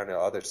all the kind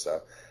of other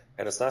stuff.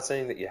 And it's not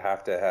saying that you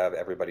have to have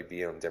everybody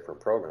be on different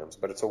programs,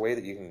 but it's a way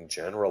that you can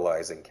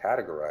generalize and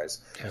categorize.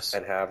 Yes.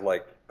 And have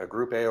like a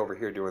group A over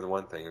here doing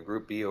one thing, a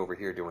group B over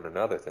here doing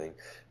another thing,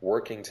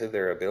 working to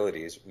their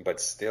abilities, but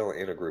still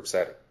in a group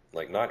setting.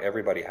 Like not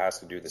everybody has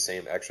to do the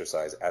same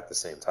exercise at the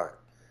same time.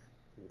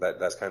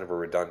 That's kind of a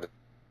redundant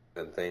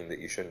thing that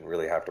you shouldn't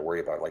really have to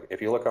worry about. Like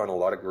if you look on a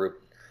lot of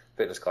group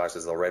fitness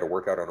classes, they'll write a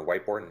workout on a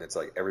whiteboard and it's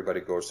like everybody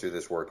goes through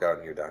this workout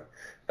and you're done.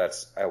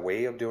 That's a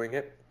way of doing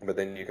it, but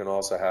then you can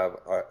also have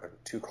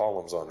two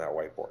columns on that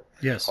whiteboard.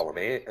 Yes. Column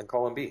A and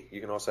column B. You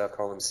can also have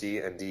column C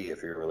and D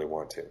if you really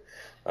want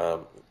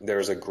to.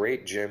 There's a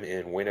great gym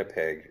in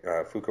Winnipeg,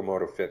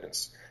 Fukumoto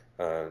Fitness.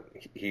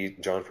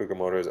 John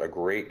Fukumoto is a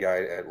great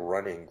guy at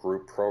running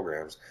group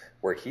programs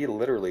where he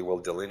literally will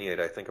delineate,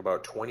 I think,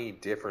 about 20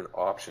 different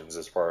options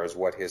as far as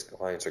what his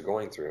clients are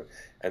going through.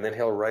 And then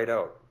he'll write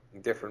out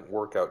different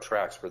workout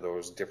tracks for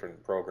those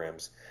different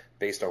programs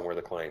based on where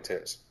the client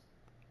is.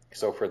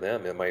 So for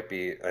them, it might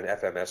be an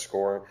FMS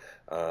score.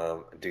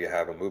 Do you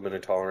have a movement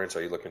intolerance?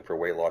 Are you looking for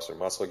weight loss or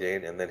muscle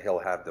gain? And then he'll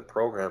have the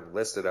program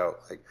listed out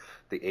like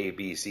the A,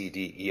 B, C,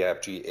 D, E,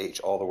 F, G, H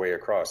all the way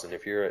across. And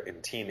if you're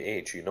in team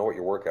H, you know what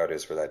your workout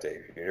is for that day.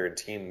 If you're in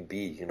team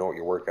B, you know what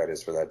your workout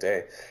is for that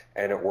day.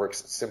 And it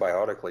works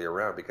symbiotically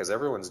around because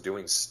everyone's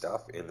doing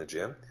stuff in the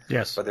gym.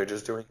 Yes. But they're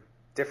just doing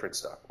different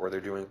stuff or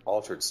they're doing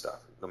altered stuff.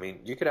 I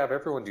mean, you could have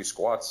everyone do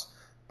squats,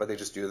 but they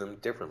just do them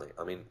differently.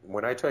 I mean,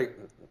 when I take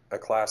a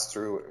class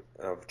through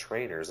of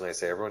trainers and I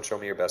say, everyone show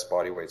me your best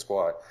body weight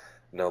squat,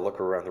 now look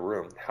around the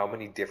room, how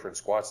many different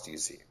squats do you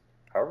see?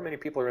 However many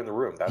people are in the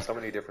room, that's how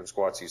many different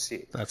squats you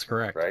see. That's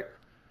correct. Right?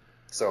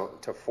 So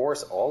to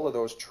force all of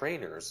those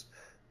trainers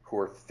who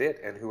are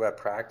fit and who have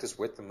practiced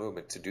with the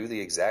movement to do the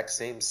exact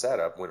same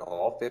setup when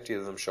all 50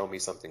 of them show me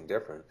something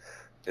different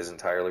is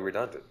entirely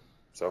redundant.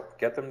 So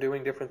get them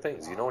doing different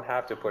things. You don't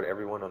have to put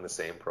everyone on the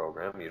same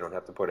program. You don't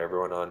have to put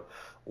everyone on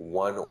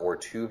one or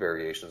two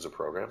variations of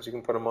programs. You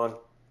can put them on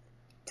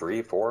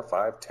 3, 4,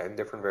 5, 10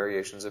 different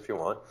variations if you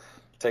want.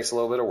 It takes a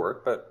little bit of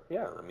work, but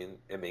yeah, I mean,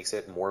 it makes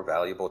it more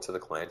valuable to the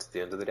client at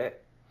the end of the day.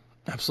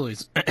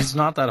 Absolutely. It's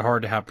not that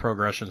hard to have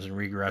progressions and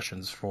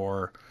regressions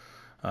for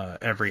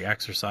every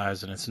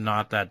exercise, and it's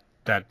not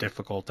that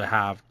difficult to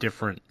have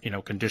different,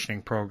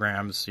 conditioning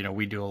programs.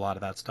 We do a lot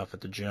of that stuff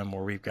at the gym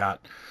where we've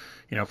got,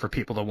 for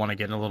people that want to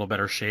get in a little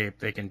better shape,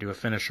 they can do a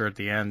finisher at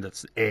the end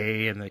that's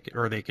A, and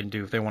they can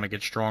do, if they want to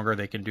get stronger,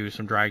 they can do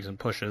some drags and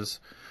pushes.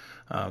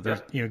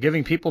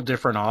 Giving people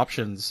different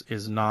options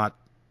is not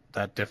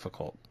that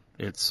difficult.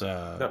 It's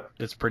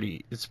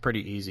pretty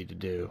easy to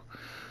do.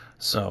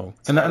 So,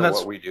 and that's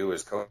what we do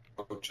as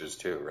coaches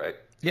too, right?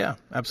 Yeah,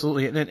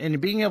 absolutely.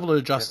 And being able to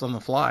adjust on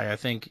the fly, I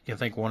think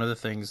one of the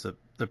things that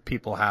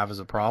people have as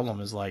a problem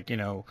is like,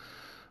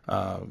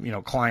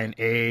 client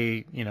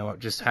A,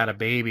 just had a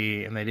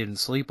baby and they didn't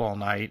sleep all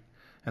night,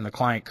 and the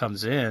client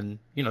comes in,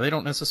 they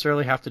don't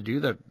necessarily have to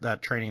do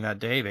that training that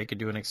day. They could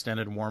do an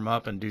extended warm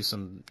up and do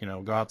some,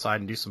 go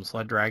outside and do some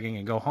sled dragging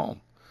and go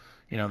home.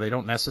 they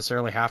don't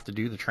necessarily have to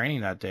do the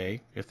training that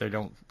day if they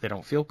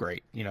don't feel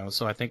great.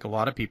 So I think a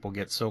lot of people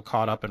get so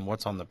caught up in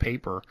what's on the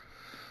paper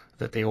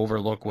that they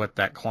overlook what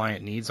that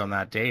client needs on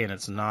that day, and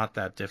it's not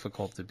that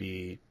difficult to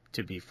be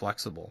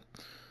flexible.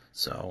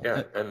 So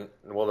Yeah, and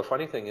well, the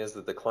funny thing is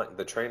that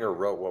the trainer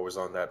wrote what was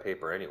on that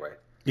paper anyway.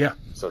 yeah,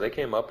 So they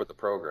came up with the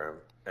program,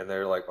 and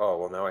they're like, oh,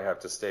 well, now I have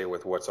to stay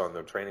with what's on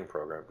the training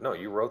program. No,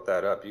 you wrote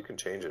that up. You can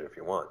change it if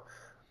you want.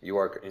 You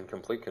are in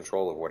complete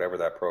control of whatever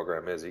that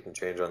program is. You can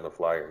change on the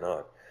fly or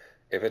not.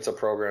 If it's a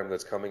program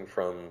that's coming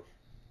from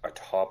a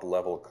top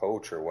level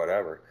coach or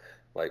whatever,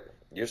 like,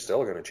 you're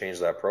still going to change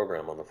that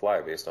program on the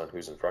fly based on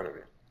who's in front of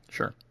you.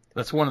 sure.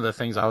 That's one of the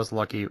things I was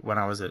lucky when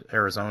I was at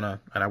Arizona,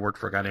 and I worked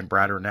for a guy named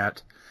Brad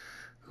Arnett,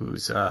 who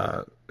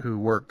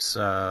works.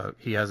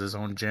 He has his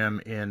own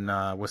gym in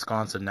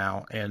Wisconsin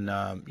now, and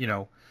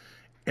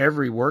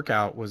every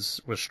workout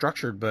was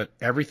structured, but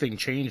everything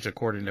changed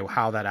according to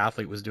how that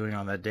athlete was doing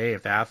on that day.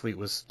 If the athlete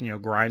was,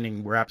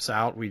 grinding reps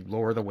out, we'd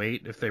lower the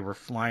weight. If they were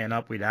flying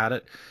up, we'd add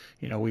it.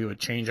 We would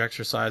change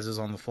exercises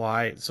on the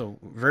fly. So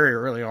very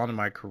early on in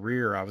my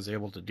career, I was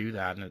able to do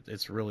that, and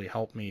it's really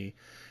helped me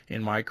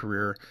in my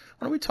career.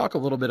 Why don't we talk a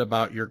little bit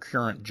about your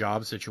current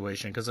job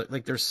situation? Because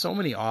there's so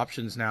many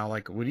options now.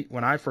 Like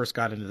when I first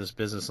got into this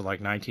business in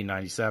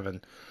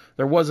 1997,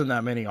 there wasn't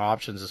that many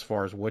options as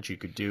far as what you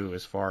could do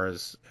as far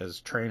as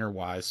trainer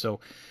wise. So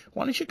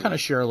why don't you kind of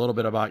share a little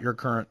bit about your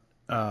current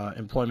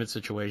employment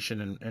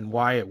situation and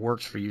why it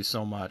works for you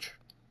so much?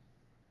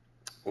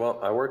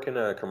 Well, I work in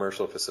a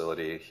commercial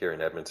facility here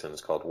in Edmonton.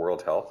 It's called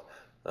World Health.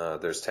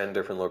 There's 10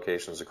 different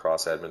locations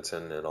across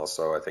Edmonton and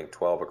also I think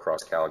 12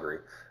 across Calgary.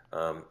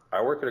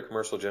 I work at a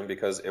commercial gym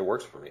because it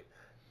works for me.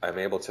 I'm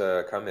able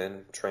to come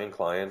in, train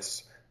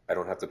clients. I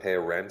don't have to pay a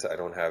rent. I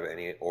don't have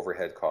any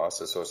overhead costs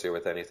associated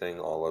with anything.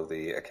 All of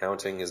the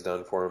accounting is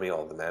done for me.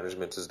 All of the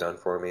management is done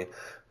for me.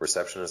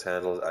 Reception is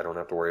handled. I don't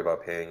have to worry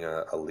about paying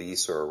a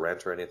lease or a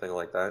rent or anything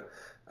like that.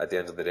 At the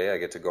end of the day, I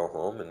get to go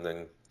home and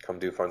then come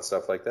do fun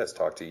stuff like this,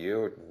 talk to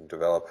you,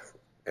 develop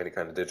any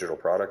kind of digital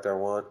product I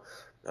want,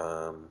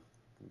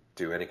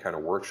 do any kind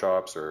of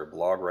workshops or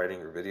blog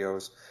writing or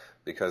videos,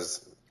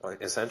 because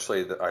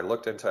essentially I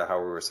looked into how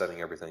we were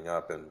setting everything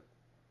up, and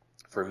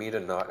for me to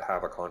not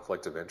have a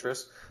conflict of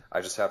interest,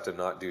 I just have to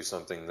not do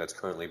something that's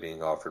currently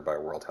being offered by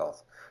World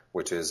Health,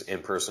 which is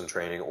in-person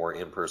training or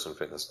in-person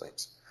fitness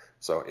things.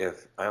 So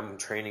if I'm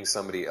training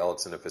somebody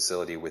else in a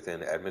facility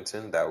within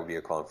Edmonton, that would be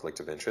a conflict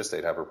of interest.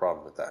 They'd have a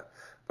problem with that.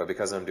 But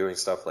because I'm doing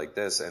stuff like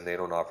this and they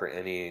don't offer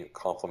any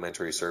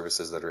complimentary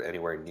services that are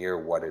anywhere near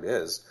what it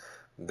is,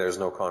 there's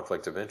no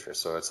conflict of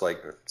interest. So it's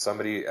like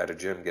somebody at a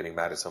gym getting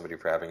mad at somebody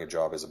for having a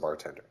job as a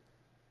bartender.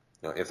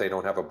 If they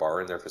don't have a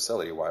bar in their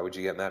facility, why would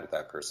you get mad at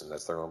that person?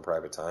 That's their own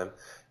private time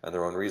and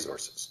their own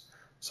resources.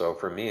 So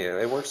for me,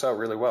 it works out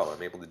really well.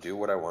 I'm able to do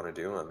what I want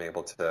to do. I'm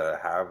able to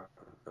have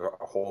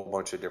a whole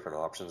bunch of different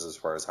options as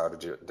far as how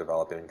to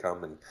develop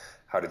income and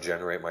how to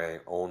generate my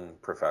own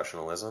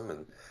professionalism.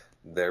 And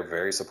they're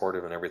very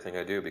supportive in everything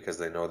I do because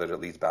they know that it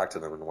leads back to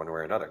them in one way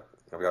or another.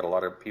 I've got a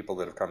lot of people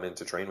that have come in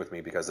to train with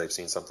me because they've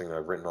seen something that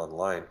I've written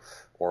online,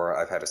 or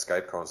I've had a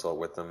Skype consult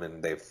with them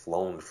and they've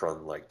flown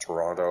from like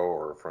Toronto,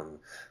 or from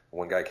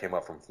one guy came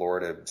up from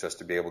Florida just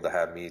to be able to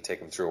have me take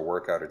him through a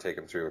workout or take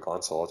him through a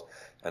consult.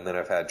 And then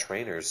I've had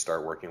trainers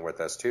start working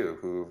with us too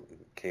who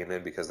came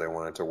in because they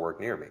wanted to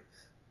work near me.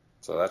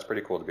 So that's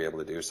pretty cool to be able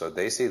to do. So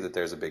they see that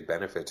there's a big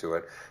benefit to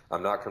it.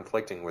 I'm not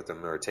conflicting with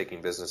them or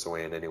taking business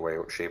away in any way,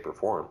 shape, or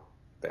form.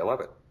 They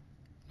love it.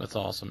 That's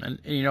awesome.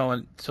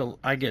 And so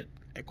I get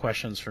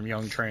questions from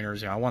young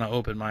trainers. I want to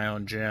open my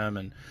own gym,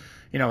 and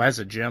as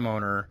a gym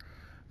owner,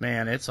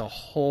 man, it's a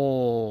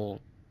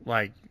whole,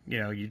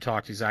 you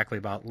talked exactly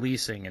about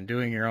leasing and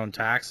doing your own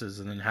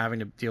taxes and then having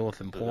to deal with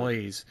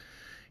employees.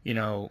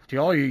 To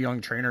all you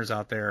young trainers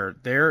out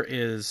there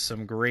is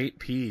some great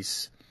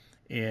peace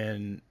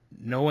in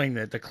knowing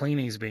that the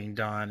cleaning's being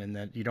done and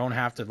that you don't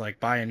have to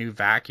buy a new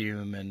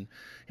vacuum. And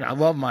I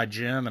love my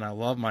gym and I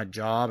love my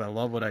job. I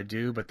love what I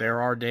do, but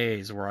there are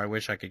days where I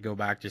wish I could go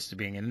back just to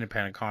being an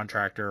independent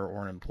contractor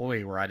or an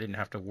employee where I didn't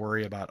have to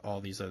worry about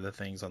all these other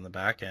things on the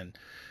back end.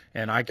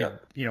 And I could,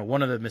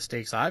 one of the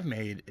mistakes I've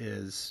made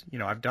is,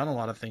 I've done a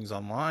lot of things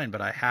online, but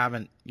I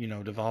haven't,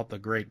 developed a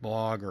great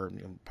blog, or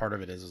part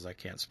of it is I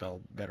can't spell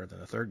better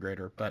than a third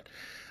grader, but,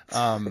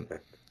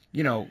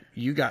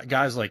 you got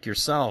guys like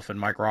yourself and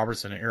Mike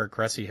Robertson and Eric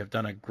Cressy have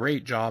done a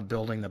great job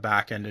building the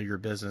back end of your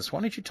business. Why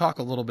don't you talk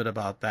a little bit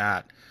about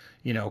that?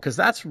 Because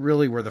that's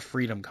really where the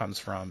freedom comes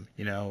from,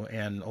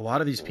 and a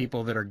lot of these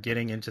people that are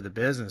getting into the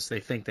business, they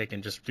think they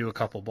can just do a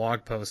couple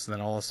blog posts and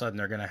then all of a sudden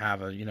they're going to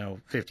have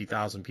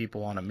 50,000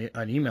 people on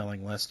an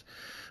emailing list.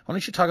 Why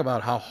don't you talk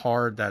about how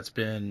hard that's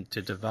been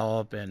to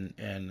develop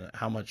and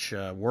how much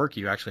work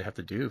you actually have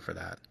to do for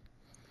that?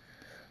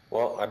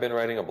 Well, I've been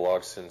writing a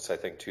blog since I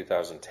think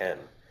 2010.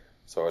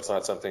 So it's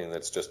not something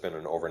that's just been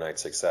an overnight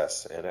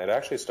success. And it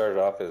actually started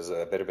off as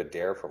a bit of a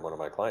dare from one of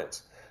my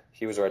clients.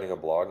 He was writing a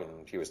blog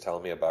and he was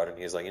telling me about it.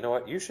 And he's like, you know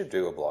what, you should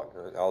do a blog.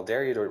 I'll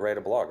dare you to write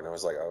a blog. And I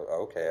was like,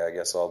 oh, okay, I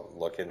guess I'll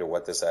look into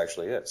what this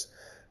actually is.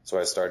 So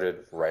I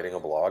started writing a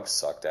blog,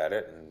 sucked at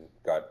it, and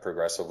got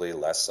progressively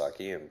less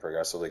sucky, and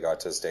progressively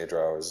got to a stage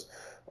where I was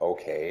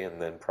okay,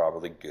 and then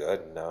probably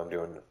good, and now I'm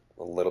doing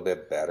a little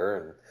bit better.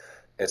 And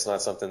it's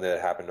not something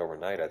that happened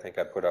overnight. I think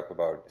I put up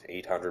about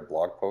 800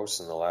 blog posts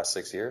in the last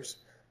 6 years.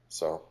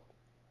 So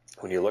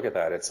when you look at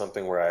that, it's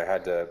something where I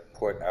had to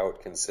put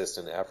out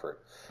consistent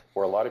effort.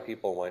 Where a lot of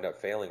people wind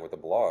up failing with a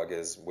blog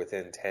is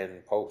within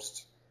 10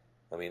 posts.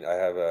 I mean, I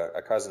have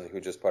a cousin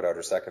who just put out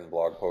her second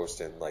blog post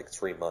in like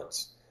 3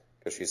 months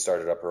because she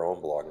started up her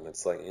own blog. And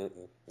it's like,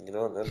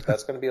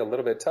 that's going to be a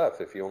little bit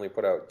tough if you only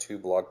put out 2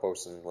 blog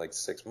posts in like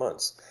 6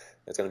 months.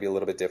 It's going to be a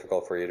little bit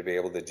difficult for you to be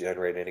able to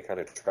generate any kind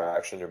of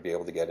traction or be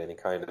able to get any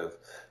kind of,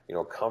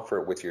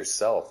 comfort with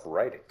yourself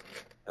writing.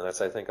 And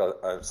that's, I think,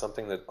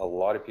 something that a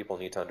lot of people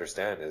need to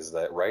understand is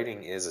that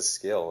writing is a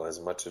skill as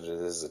much as it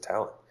is a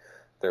talent.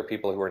 There are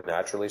people who are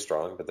naturally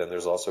strong, but then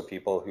there's also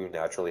people who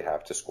naturally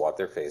have to squat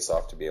their face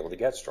off to be able to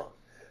get strong.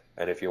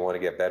 And if you want to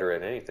get better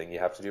at anything, you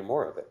have to do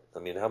more of it. I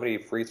mean, how many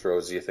free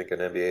throws do you think an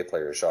NBA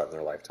player has shot in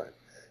their lifetime?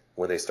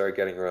 When they start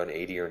getting around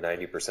 80 or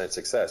 90%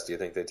 success, do you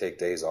think they take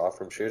days off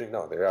from shooting?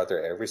 No, they're out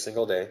there every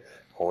single day,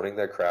 honing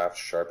their craft,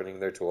 sharpening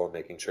their tool,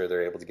 making sure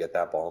they're able to get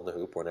that ball in the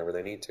hoop whenever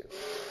they need to.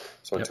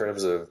 So in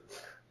terms of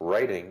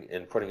writing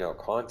and putting out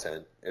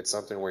content, it's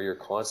something where you're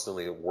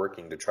constantly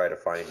working to try to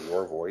find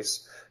your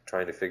voice,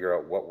 trying to figure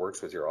out what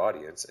works with your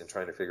audience, and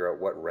trying to figure out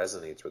what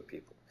resonates with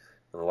people.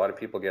 And a lot of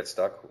people get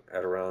stuck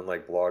at around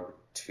like blog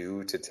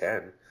 2 to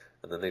 10,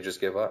 and then they just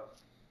give up.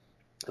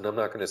 And I'm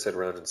not going to sit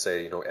around and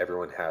say,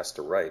 everyone has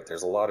to write.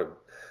 There's a lot of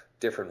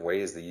different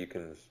ways that you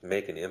can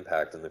make an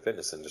impact in the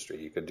fitness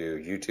industry. You could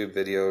do YouTube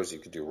videos, you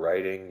could do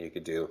writing, you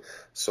could do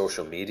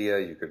social media,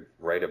 you could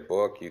write a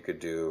book, you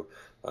could do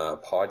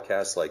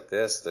podcasts like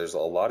this. There's a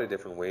lot of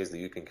different ways that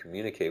you can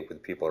communicate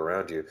with people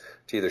around you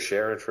to either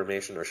share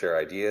information or share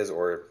ideas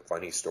or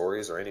funny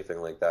stories or anything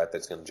like that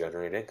that's going to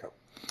generate income.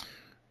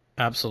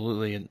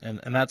 Absolutely.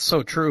 And that's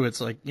so true. It's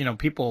like,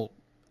 people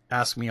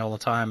ask me all the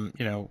time,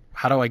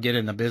 how do I get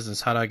in the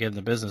business? How do I get in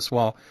the business?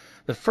 Well,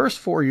 the first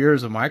 4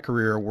 years of my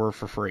career were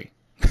for free,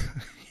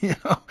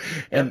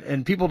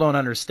 and people don't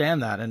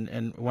understand that.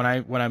 And when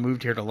I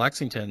moved here to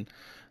Lexington,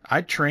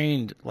 I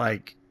trained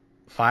like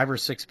 5 or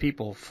 6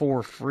 people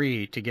for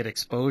free to get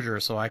exposure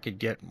so I could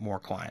get more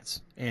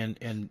clients.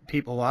 And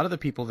people, a lot of the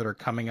people that are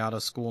coming out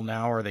of school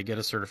now or they get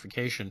a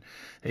certification,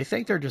 they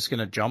think they're just going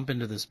to jump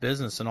into this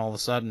business and all of a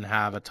sudden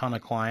have a ton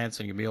of clients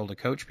and you'll be able to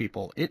coach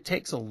people. It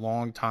takes a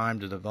long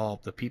time to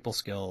develop the people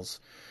skills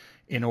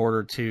in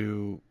order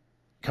to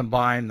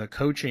combine the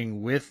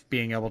coaching with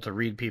being able to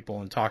read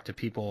people and talk to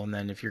people. And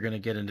then if you're going to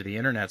get into the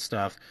internet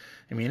stuff,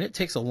 I mean, it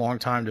takes a long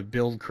time to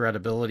build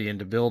credibility and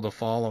to build a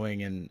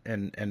following.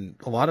 And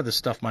a lot of this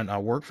stuff might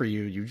not work for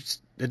you.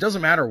 It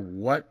doesn't matter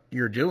what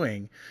you're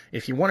doing.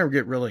 If you want to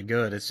get really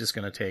good, it's just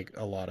going to take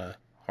a lot of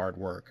hard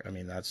work. I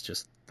mean, that's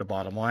just the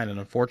bottom line. And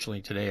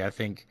unfortunately today, I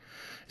think,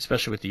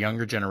 especially with the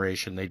younger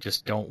generation, they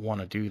just don't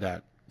want to do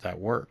that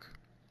work.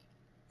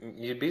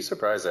 You'd be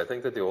surprised. I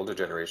think that the older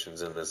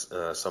generation's in this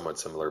somewhat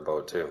similar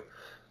boat too.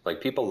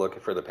 Like people looking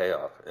for the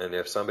payoff. And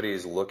if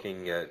somebody's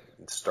looking at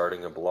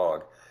starting a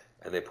blog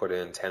and they put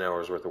in 10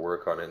 hours worth of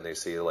work on it and they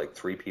see like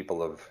 3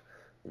 people have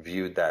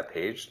viewed that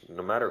page,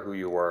 no matter who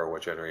you are or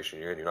what generation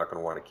you're in, you're not going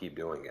to want to keep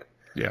doing it.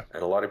 Yeah.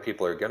 And a lot of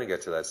people are going to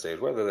get to that stage,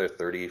 whether they're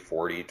 30,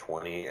 40,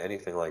 20,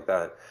 anything like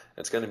that.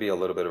 It's going to be a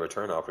little bit of a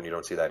turnoff when you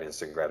don't see that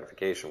instant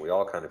gratification. We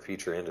all kind of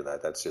feature into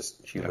that. That's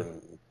just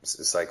human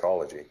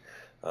psychology.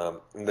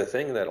 The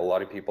thing that a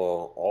lot of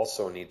people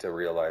also need to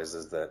realize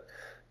is that,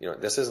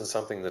 this isn't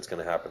something that's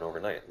going to happen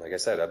overnight. Like I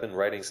said, I've been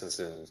writing since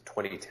in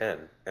 2010,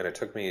 and it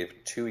took me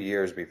 2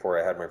 years before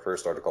I had my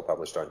first article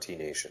published on T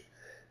Nation.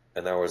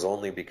 And that was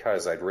only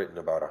because I'd written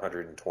about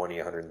 120,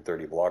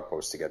 130 blog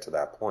posts to get to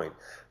that point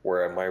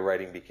where my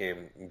writing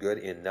became good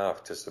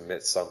enough to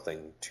submit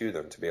something to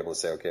them to be able to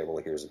say, okay, well,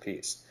 here's a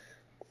piece.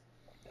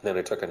 Then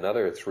it took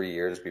another 3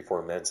 years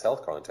before Men's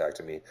Health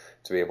contacted me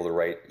to be able to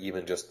write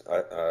even just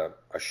a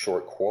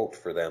short quote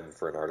for them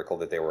for an article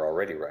that they were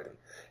already writing.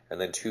 And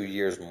then 2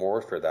 years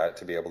more for that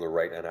to be able to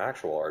write an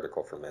actual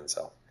article for Men's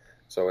Health.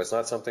 So it's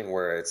not something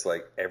where it's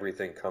like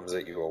everything comes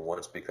at you at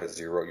once because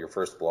you wrote your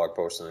first blog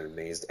post and it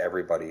amazed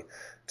everybody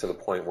to the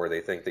point where they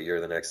think that you're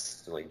the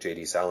next like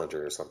J.D.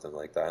 Salinger or something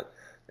like that.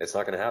 It's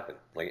not going to happen.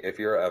 Like if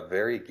you're a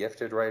very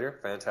gifted writer,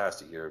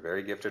 fantastic. You're a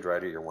very gifted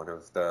writer. You're one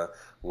of the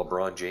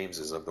LeBron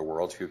Jameses of the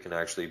world who can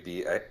actually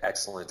be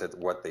excellent at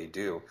what they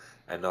do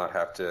and not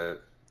have to,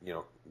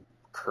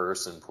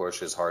 curse and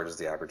push as hard as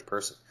the average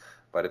person.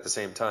 But at the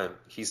same time,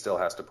 he still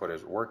has to put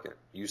his work in.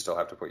 You still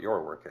have to put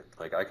your work in.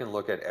 Like I can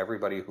look at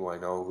everybody who I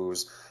know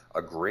who's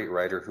a great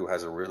writer who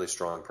has a really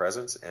strong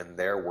presence and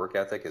their work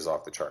ethic is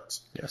off the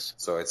charts. Yes.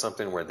 So it's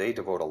something where they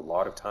devote a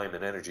lot of time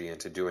and energy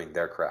into doing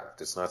their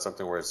craft. It's not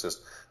something where it's just,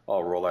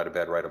 I'll roll out of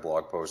bed, write a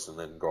blog post and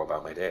then go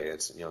about my day.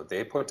 It's,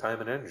 they put time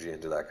and energy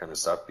into that kind of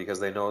stuff because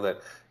they know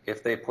that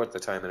if they put the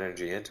time and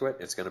energy into it,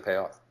 it's going to pay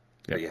off.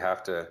 Yep. But you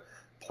have to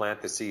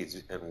plant the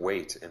seeds and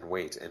wait and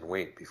wait and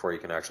wait before you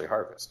can actually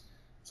harvest.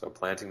 So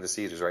planting the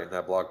seed is right in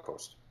that blog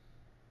post.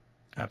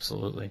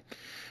 Absolutely.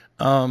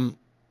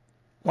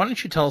 Why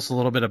don't you tell us a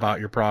little bit about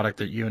your product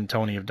that you and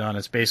Tony have done?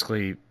 It's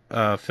basically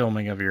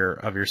filming of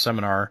your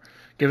seminar.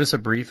 Give us a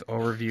brief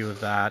overview of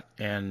that,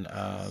 and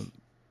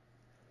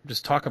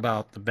just talk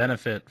about the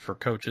benefit for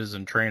coaches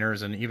and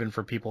trainers, and even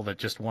for people that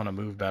just want to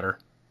move better.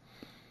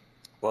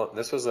 Well,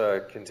 this was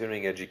a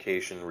continuing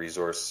education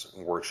resource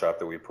workshop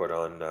that we put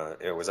on.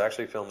 It was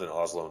actually filmed in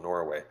Oslo,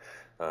 Norway.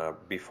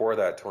 Before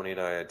that, Tony and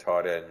I had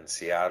taught in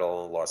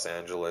Seattle, Los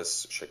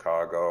Angeles,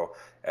 Chicago,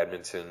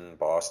 Edmonton,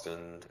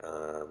 Boston,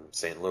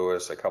 St.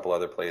 Louis, a couple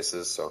other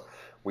places. So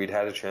we'd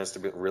had a chance to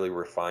really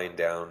refine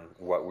down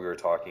what we were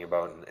talking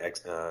about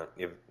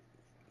and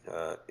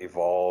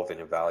evolve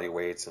and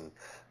evaluate and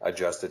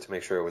adjust it to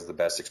make sure it was the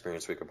best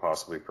experience we could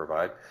possibly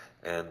provide.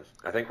 And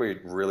I think we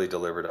really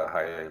delivered a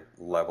high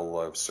level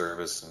of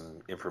service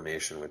and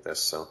information with this.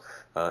 So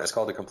it's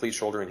called the Complete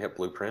Shoulder and Hip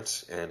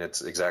Blueprint, and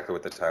it's exactly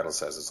what the title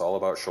says. It's all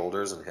about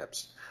shoulders and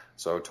hips.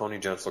 So Tony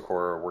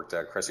Gentilcore worked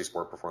at Cressy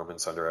Sport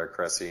Performance under Ed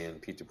Cressy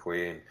and Pete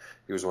Dupuis, and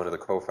he was one of the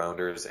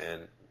co-founders.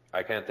 And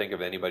I can't think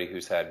of anybody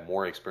who's had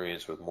more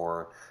experience with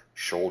more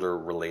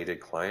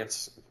shoulder-related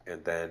clients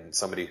and then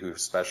somebody who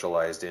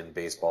specialized in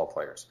baseball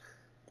players.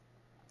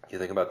 You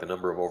think about the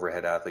number of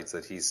overhead athletes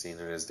that he's seen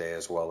in his day,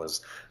 as well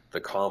as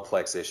the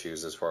complex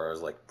issues as far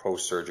as like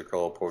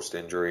post-surgical,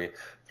 post-injury,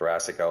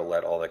 thoracic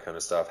outlet, all that kind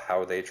of stuff,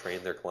 how they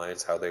train their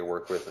clients, how they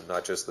work with, and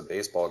not just the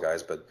baseball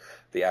guys, but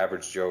the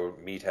average Joe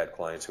meathead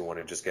clients who want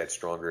to just get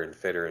stronger and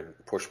fitter and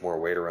push more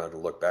weight around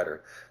and look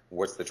better.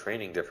 What's the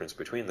training difference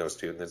between those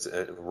two? And it's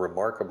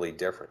remarkably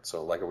different.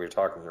 So like we were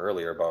talking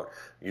earlier about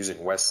using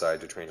Westside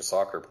to train a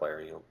soccer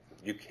player,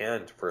 you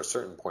can for a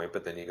certain point,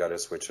 but then you got to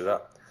switch it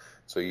up.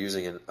 So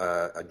using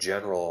a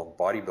general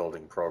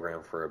bodybuilding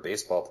program for a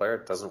baseball player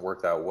doesn't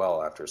work that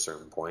well after a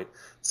certain point.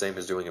 Same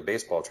as doing a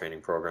baseball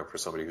training program for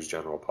somebody who's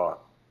general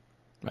pop.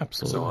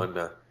 Absolutely.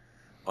 So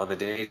on the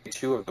day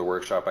 2 of the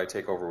workshop, I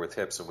take over with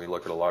hips, and we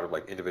look at a lot of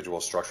like individual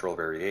structural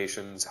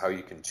variations, how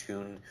you can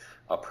tune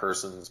a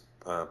person's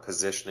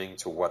positioning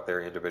to what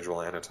their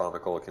individual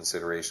anatomical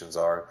considerations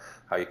are,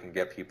 how you can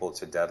get people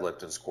to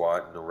deadlift and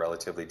squat in a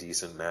relatively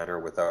decent manner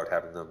without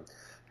having them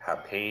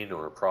have pain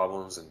or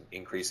problems, and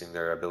increasing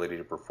their ability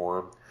to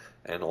perform.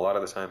 And a lot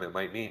of the time it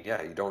might mean,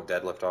 you don't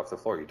deadlift off the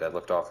floor, you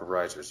deadlift off of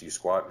risers, you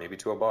squat maybe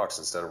to a box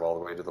instead of all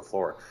the way to the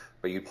floor,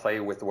 but you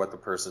play with what the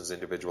person's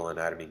individual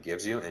anatomy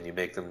gives you, and you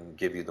make them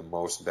give you the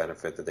most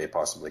benefit that they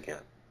possibly can.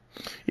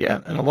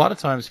 Yeah, and a lot of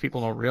times people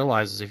don't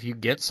realize is if you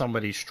get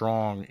somebody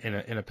strong in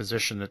a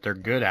position that they're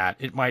good at,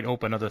 it might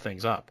open other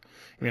things up.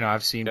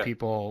 I've seen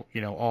people,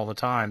 all the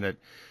time that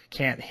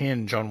can't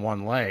hinge on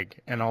one leg,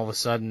 and all of a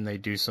sudden they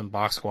do some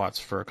box squats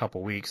for a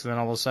couple weeks, and then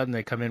all of a sudden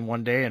they come in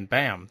one day and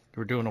bam,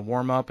 we're doing a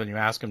warm up, and you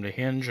ask them to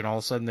hinge, and all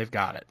of a sudden they've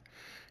got it.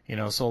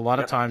 So a lot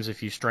of times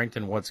if you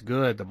strengthen what's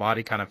good, the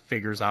body kind of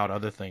figures out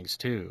other things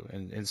too,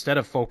 and instead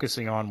of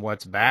focusing on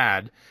what's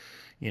bad,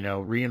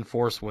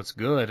 reinforce what's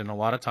good, and a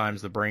lot of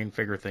times the brain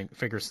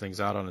figures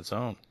things out on its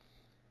own.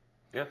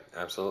 Yeah,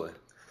 absolutely.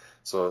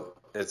 So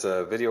it's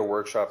a video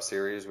workshop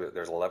series.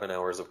 There's 11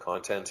 hours of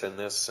content in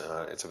this.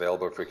 It's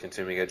available for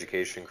continuing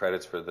education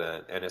credits for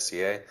the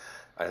NSCA.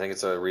 I think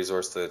it's a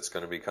resource that's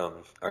going to become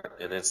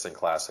an instant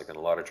classic, and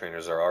a lot of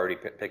trainers are already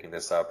picking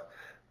this up.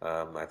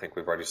 I think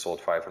we've already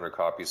sold 500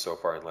 copies so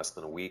far in less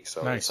than a week,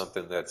 so Nice. It's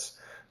something that's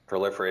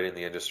proliferating in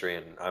the industry,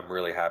 and I'm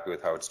really happy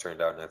with how it's turned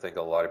out, and I think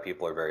a lot of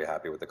people are very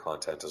happy with the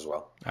content as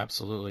well.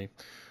 Absolutely.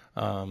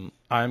 There'll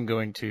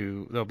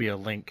be a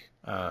link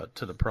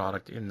to the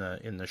product in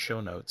the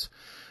show notes.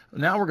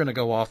 Now we're going to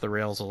go off the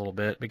rails a little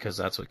bit because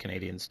that's what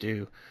Canadians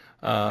do.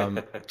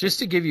 Just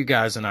to give you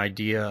guys an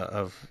idea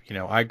of,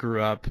 I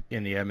grew up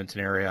in the Edmonton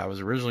area. I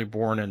was originally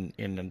born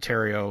in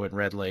Ontario, in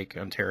Red Lake,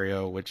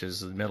 Ontario, which is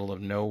the middle of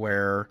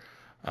nowhere.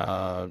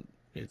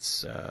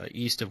 It's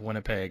east of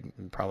Winnipeg,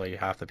 and probably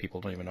half the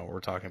people don't even know what we're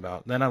talking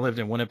about. Then I lived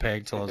in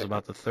Winnipeg till I was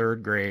about the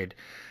 3rd grade,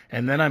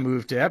 and then I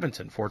moved to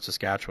Edmonton, Fort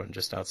Saskatchewan,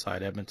 just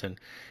outside Edmonton.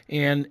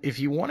 And if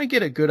you want to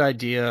get a good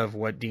idea of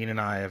what Dean and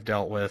I have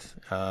dealt with,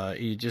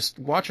 you just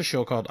watch a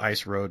show called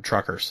Ice Road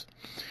Truckers,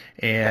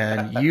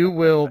 and you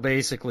will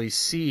basically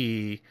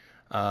see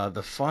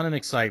the fun and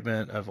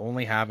excitement of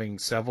only having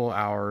several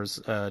hours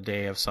a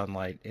day of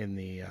sunlight in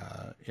the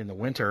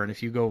winter. And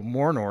if you go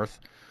more north,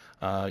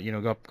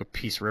 go up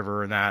Peace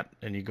River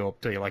and you go up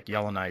to like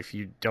Yellowknife,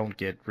 you don't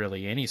get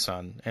really any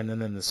sun. And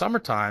then in the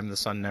summertime, the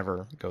sun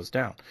never goes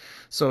down.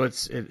 So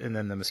and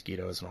then the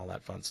mosquitoes and all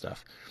that fun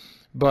stuff.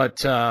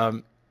 But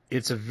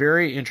it's a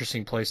very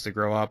interesting place to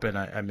grow up, and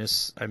I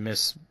miss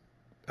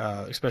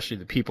especially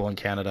the people in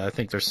Canada. I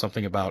think there's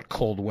something about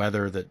cold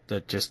weather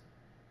that just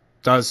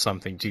does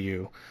something to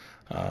you,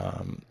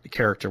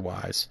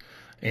 character-wise.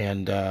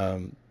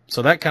 And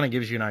so that kind of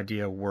gives you an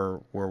idea where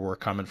we're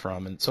coming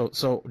from. And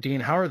so Dean,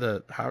 how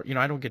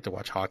I don't get to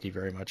watch hockey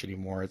very much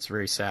anymore. It's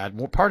very sad.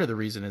 Well, part of the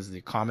reason is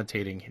the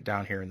commentating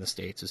down here in the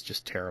States is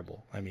just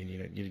terrible. I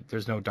mean,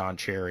 there's no Don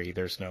Cherry.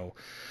 There's no,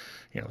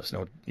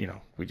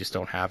 we just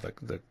don't have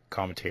the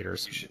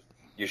commentators.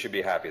 You should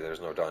be happy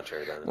there's no Don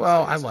Cherry then.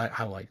 Well, I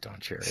like Don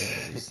Cherry,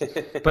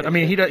 but I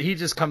mean he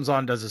just comes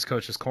on, does his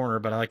coach's corner,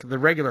 but like the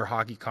regular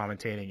hockey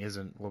commentating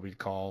isn't what we'd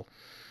call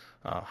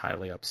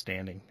highly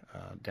upstanding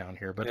down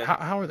here. But yeah.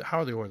 how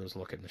are the Oilers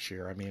looking this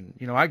year? I mean,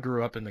 I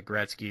grew up in the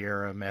Gretzky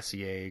era,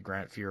 Messier,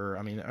 Grant Fuhrer.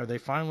 I mean, are they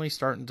finally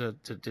starting to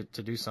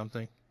do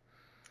something?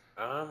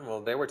 Well,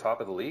 they were top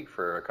of the league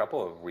for a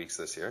couple of weeks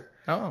this year.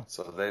 Oh.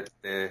 So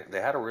they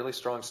had a really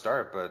strong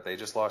start, but they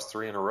just lost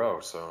 3 in a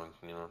row. So,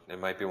 it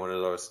might be one of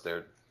those,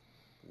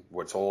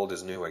 what's old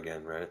is new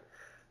again, right?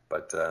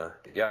 But,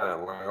 yeah,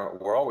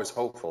 we're always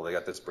hopeful. They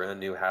got this brand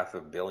new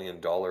 $500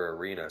 million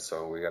arena,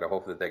 so we got to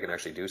hope that they can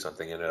actually do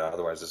something in it.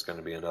 Otherwise, it's going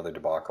to be another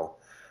debacle.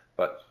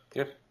 But,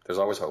 yeah, there's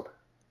always hope.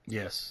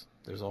 Yes,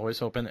 there's always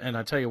hope. And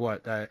I tell you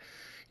what,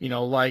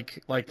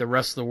 like the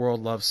rest of the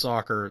world loves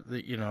soccer,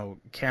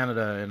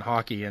 Canada and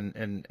hockey,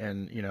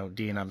 and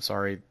Dean, I'm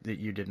sorry that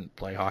you didn't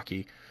play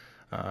hockey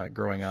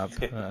growing up.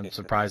 I'm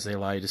surprised they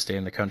allow you to stay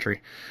in the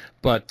country.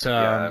 But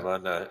yeah,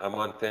 I'm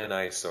on thin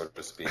ice, so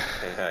to speak.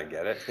 I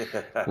get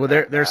it. Well,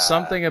 there's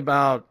something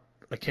about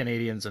the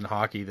Canadians in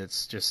hockey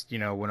that's just,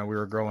 when I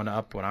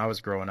was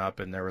growing up,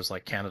 and there was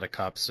like Canada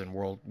Cups and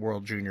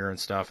World Junior and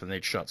stuff, and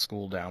they'd shut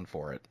school down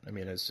for it. I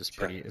mean, it's just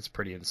it's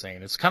pretty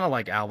insane. It's kind of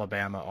like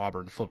Alabama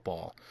Auburn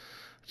football,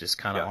 just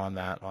kind of on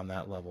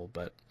that level.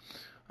 But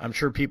I'm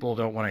sure people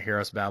don't want to hear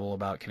us babble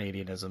about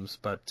Canadianisms.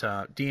 But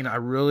Dean, I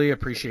really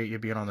appreciate you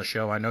being on the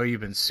show. I know you've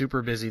been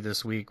super busy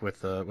this week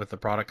with the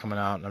product coming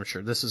out, and I'm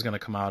sure this is going to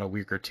come out a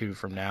week or two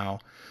from now.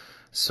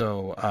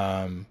 So,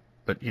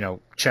 but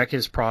check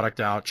his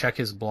product out, check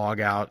his blog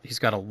out. He's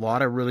got a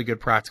lot of really good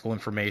practical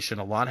information.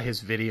 A lot of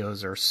his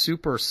videos are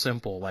super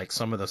simple, like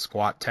some of the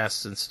squat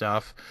tests and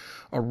stuff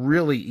are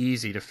really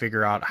easy to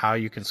figure out how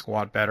you can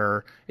squat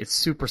better. It's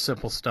super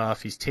simple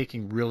stuff. He's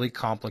taking really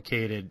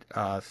complicated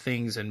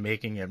things and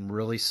making them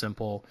really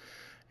simple.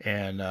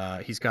 And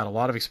he's got a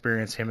lot of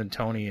experience. Him and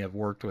Tony have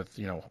worked with,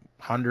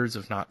 hundreds,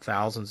 if not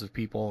thousands of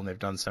people, and they've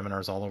done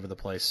seminars all over the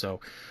place.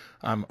 So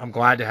I'm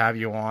glad to have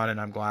you on,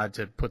 and I'm glad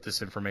to put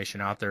this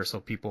information out there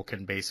so people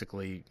can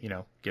basically,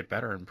 get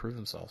better and improve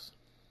themselves.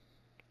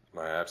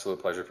 My absolute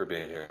pleasure for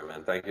being here,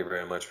 man. Thank you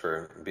very much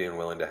for being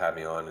willing to have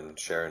me on and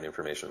sharing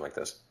information like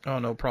this. Oh,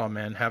 no problem,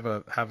 man. Have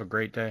a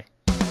great day.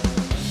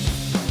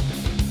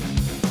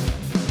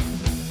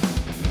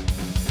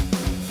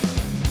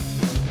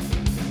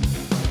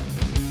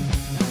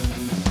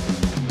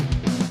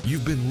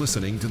 You've been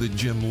listening to The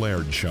Jim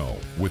Laird Show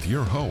with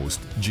your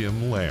host,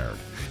 Jim Laird.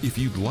 If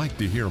you'd like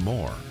to hear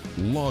more,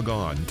 log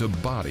on to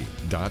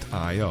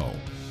body.io.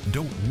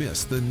 Don't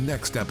miss the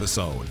next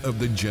episode of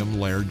The Jim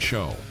Laird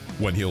Show,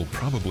 when he'll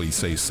probably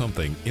say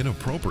something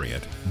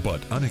inappropriate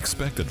but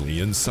unexpectedly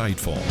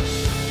insightful.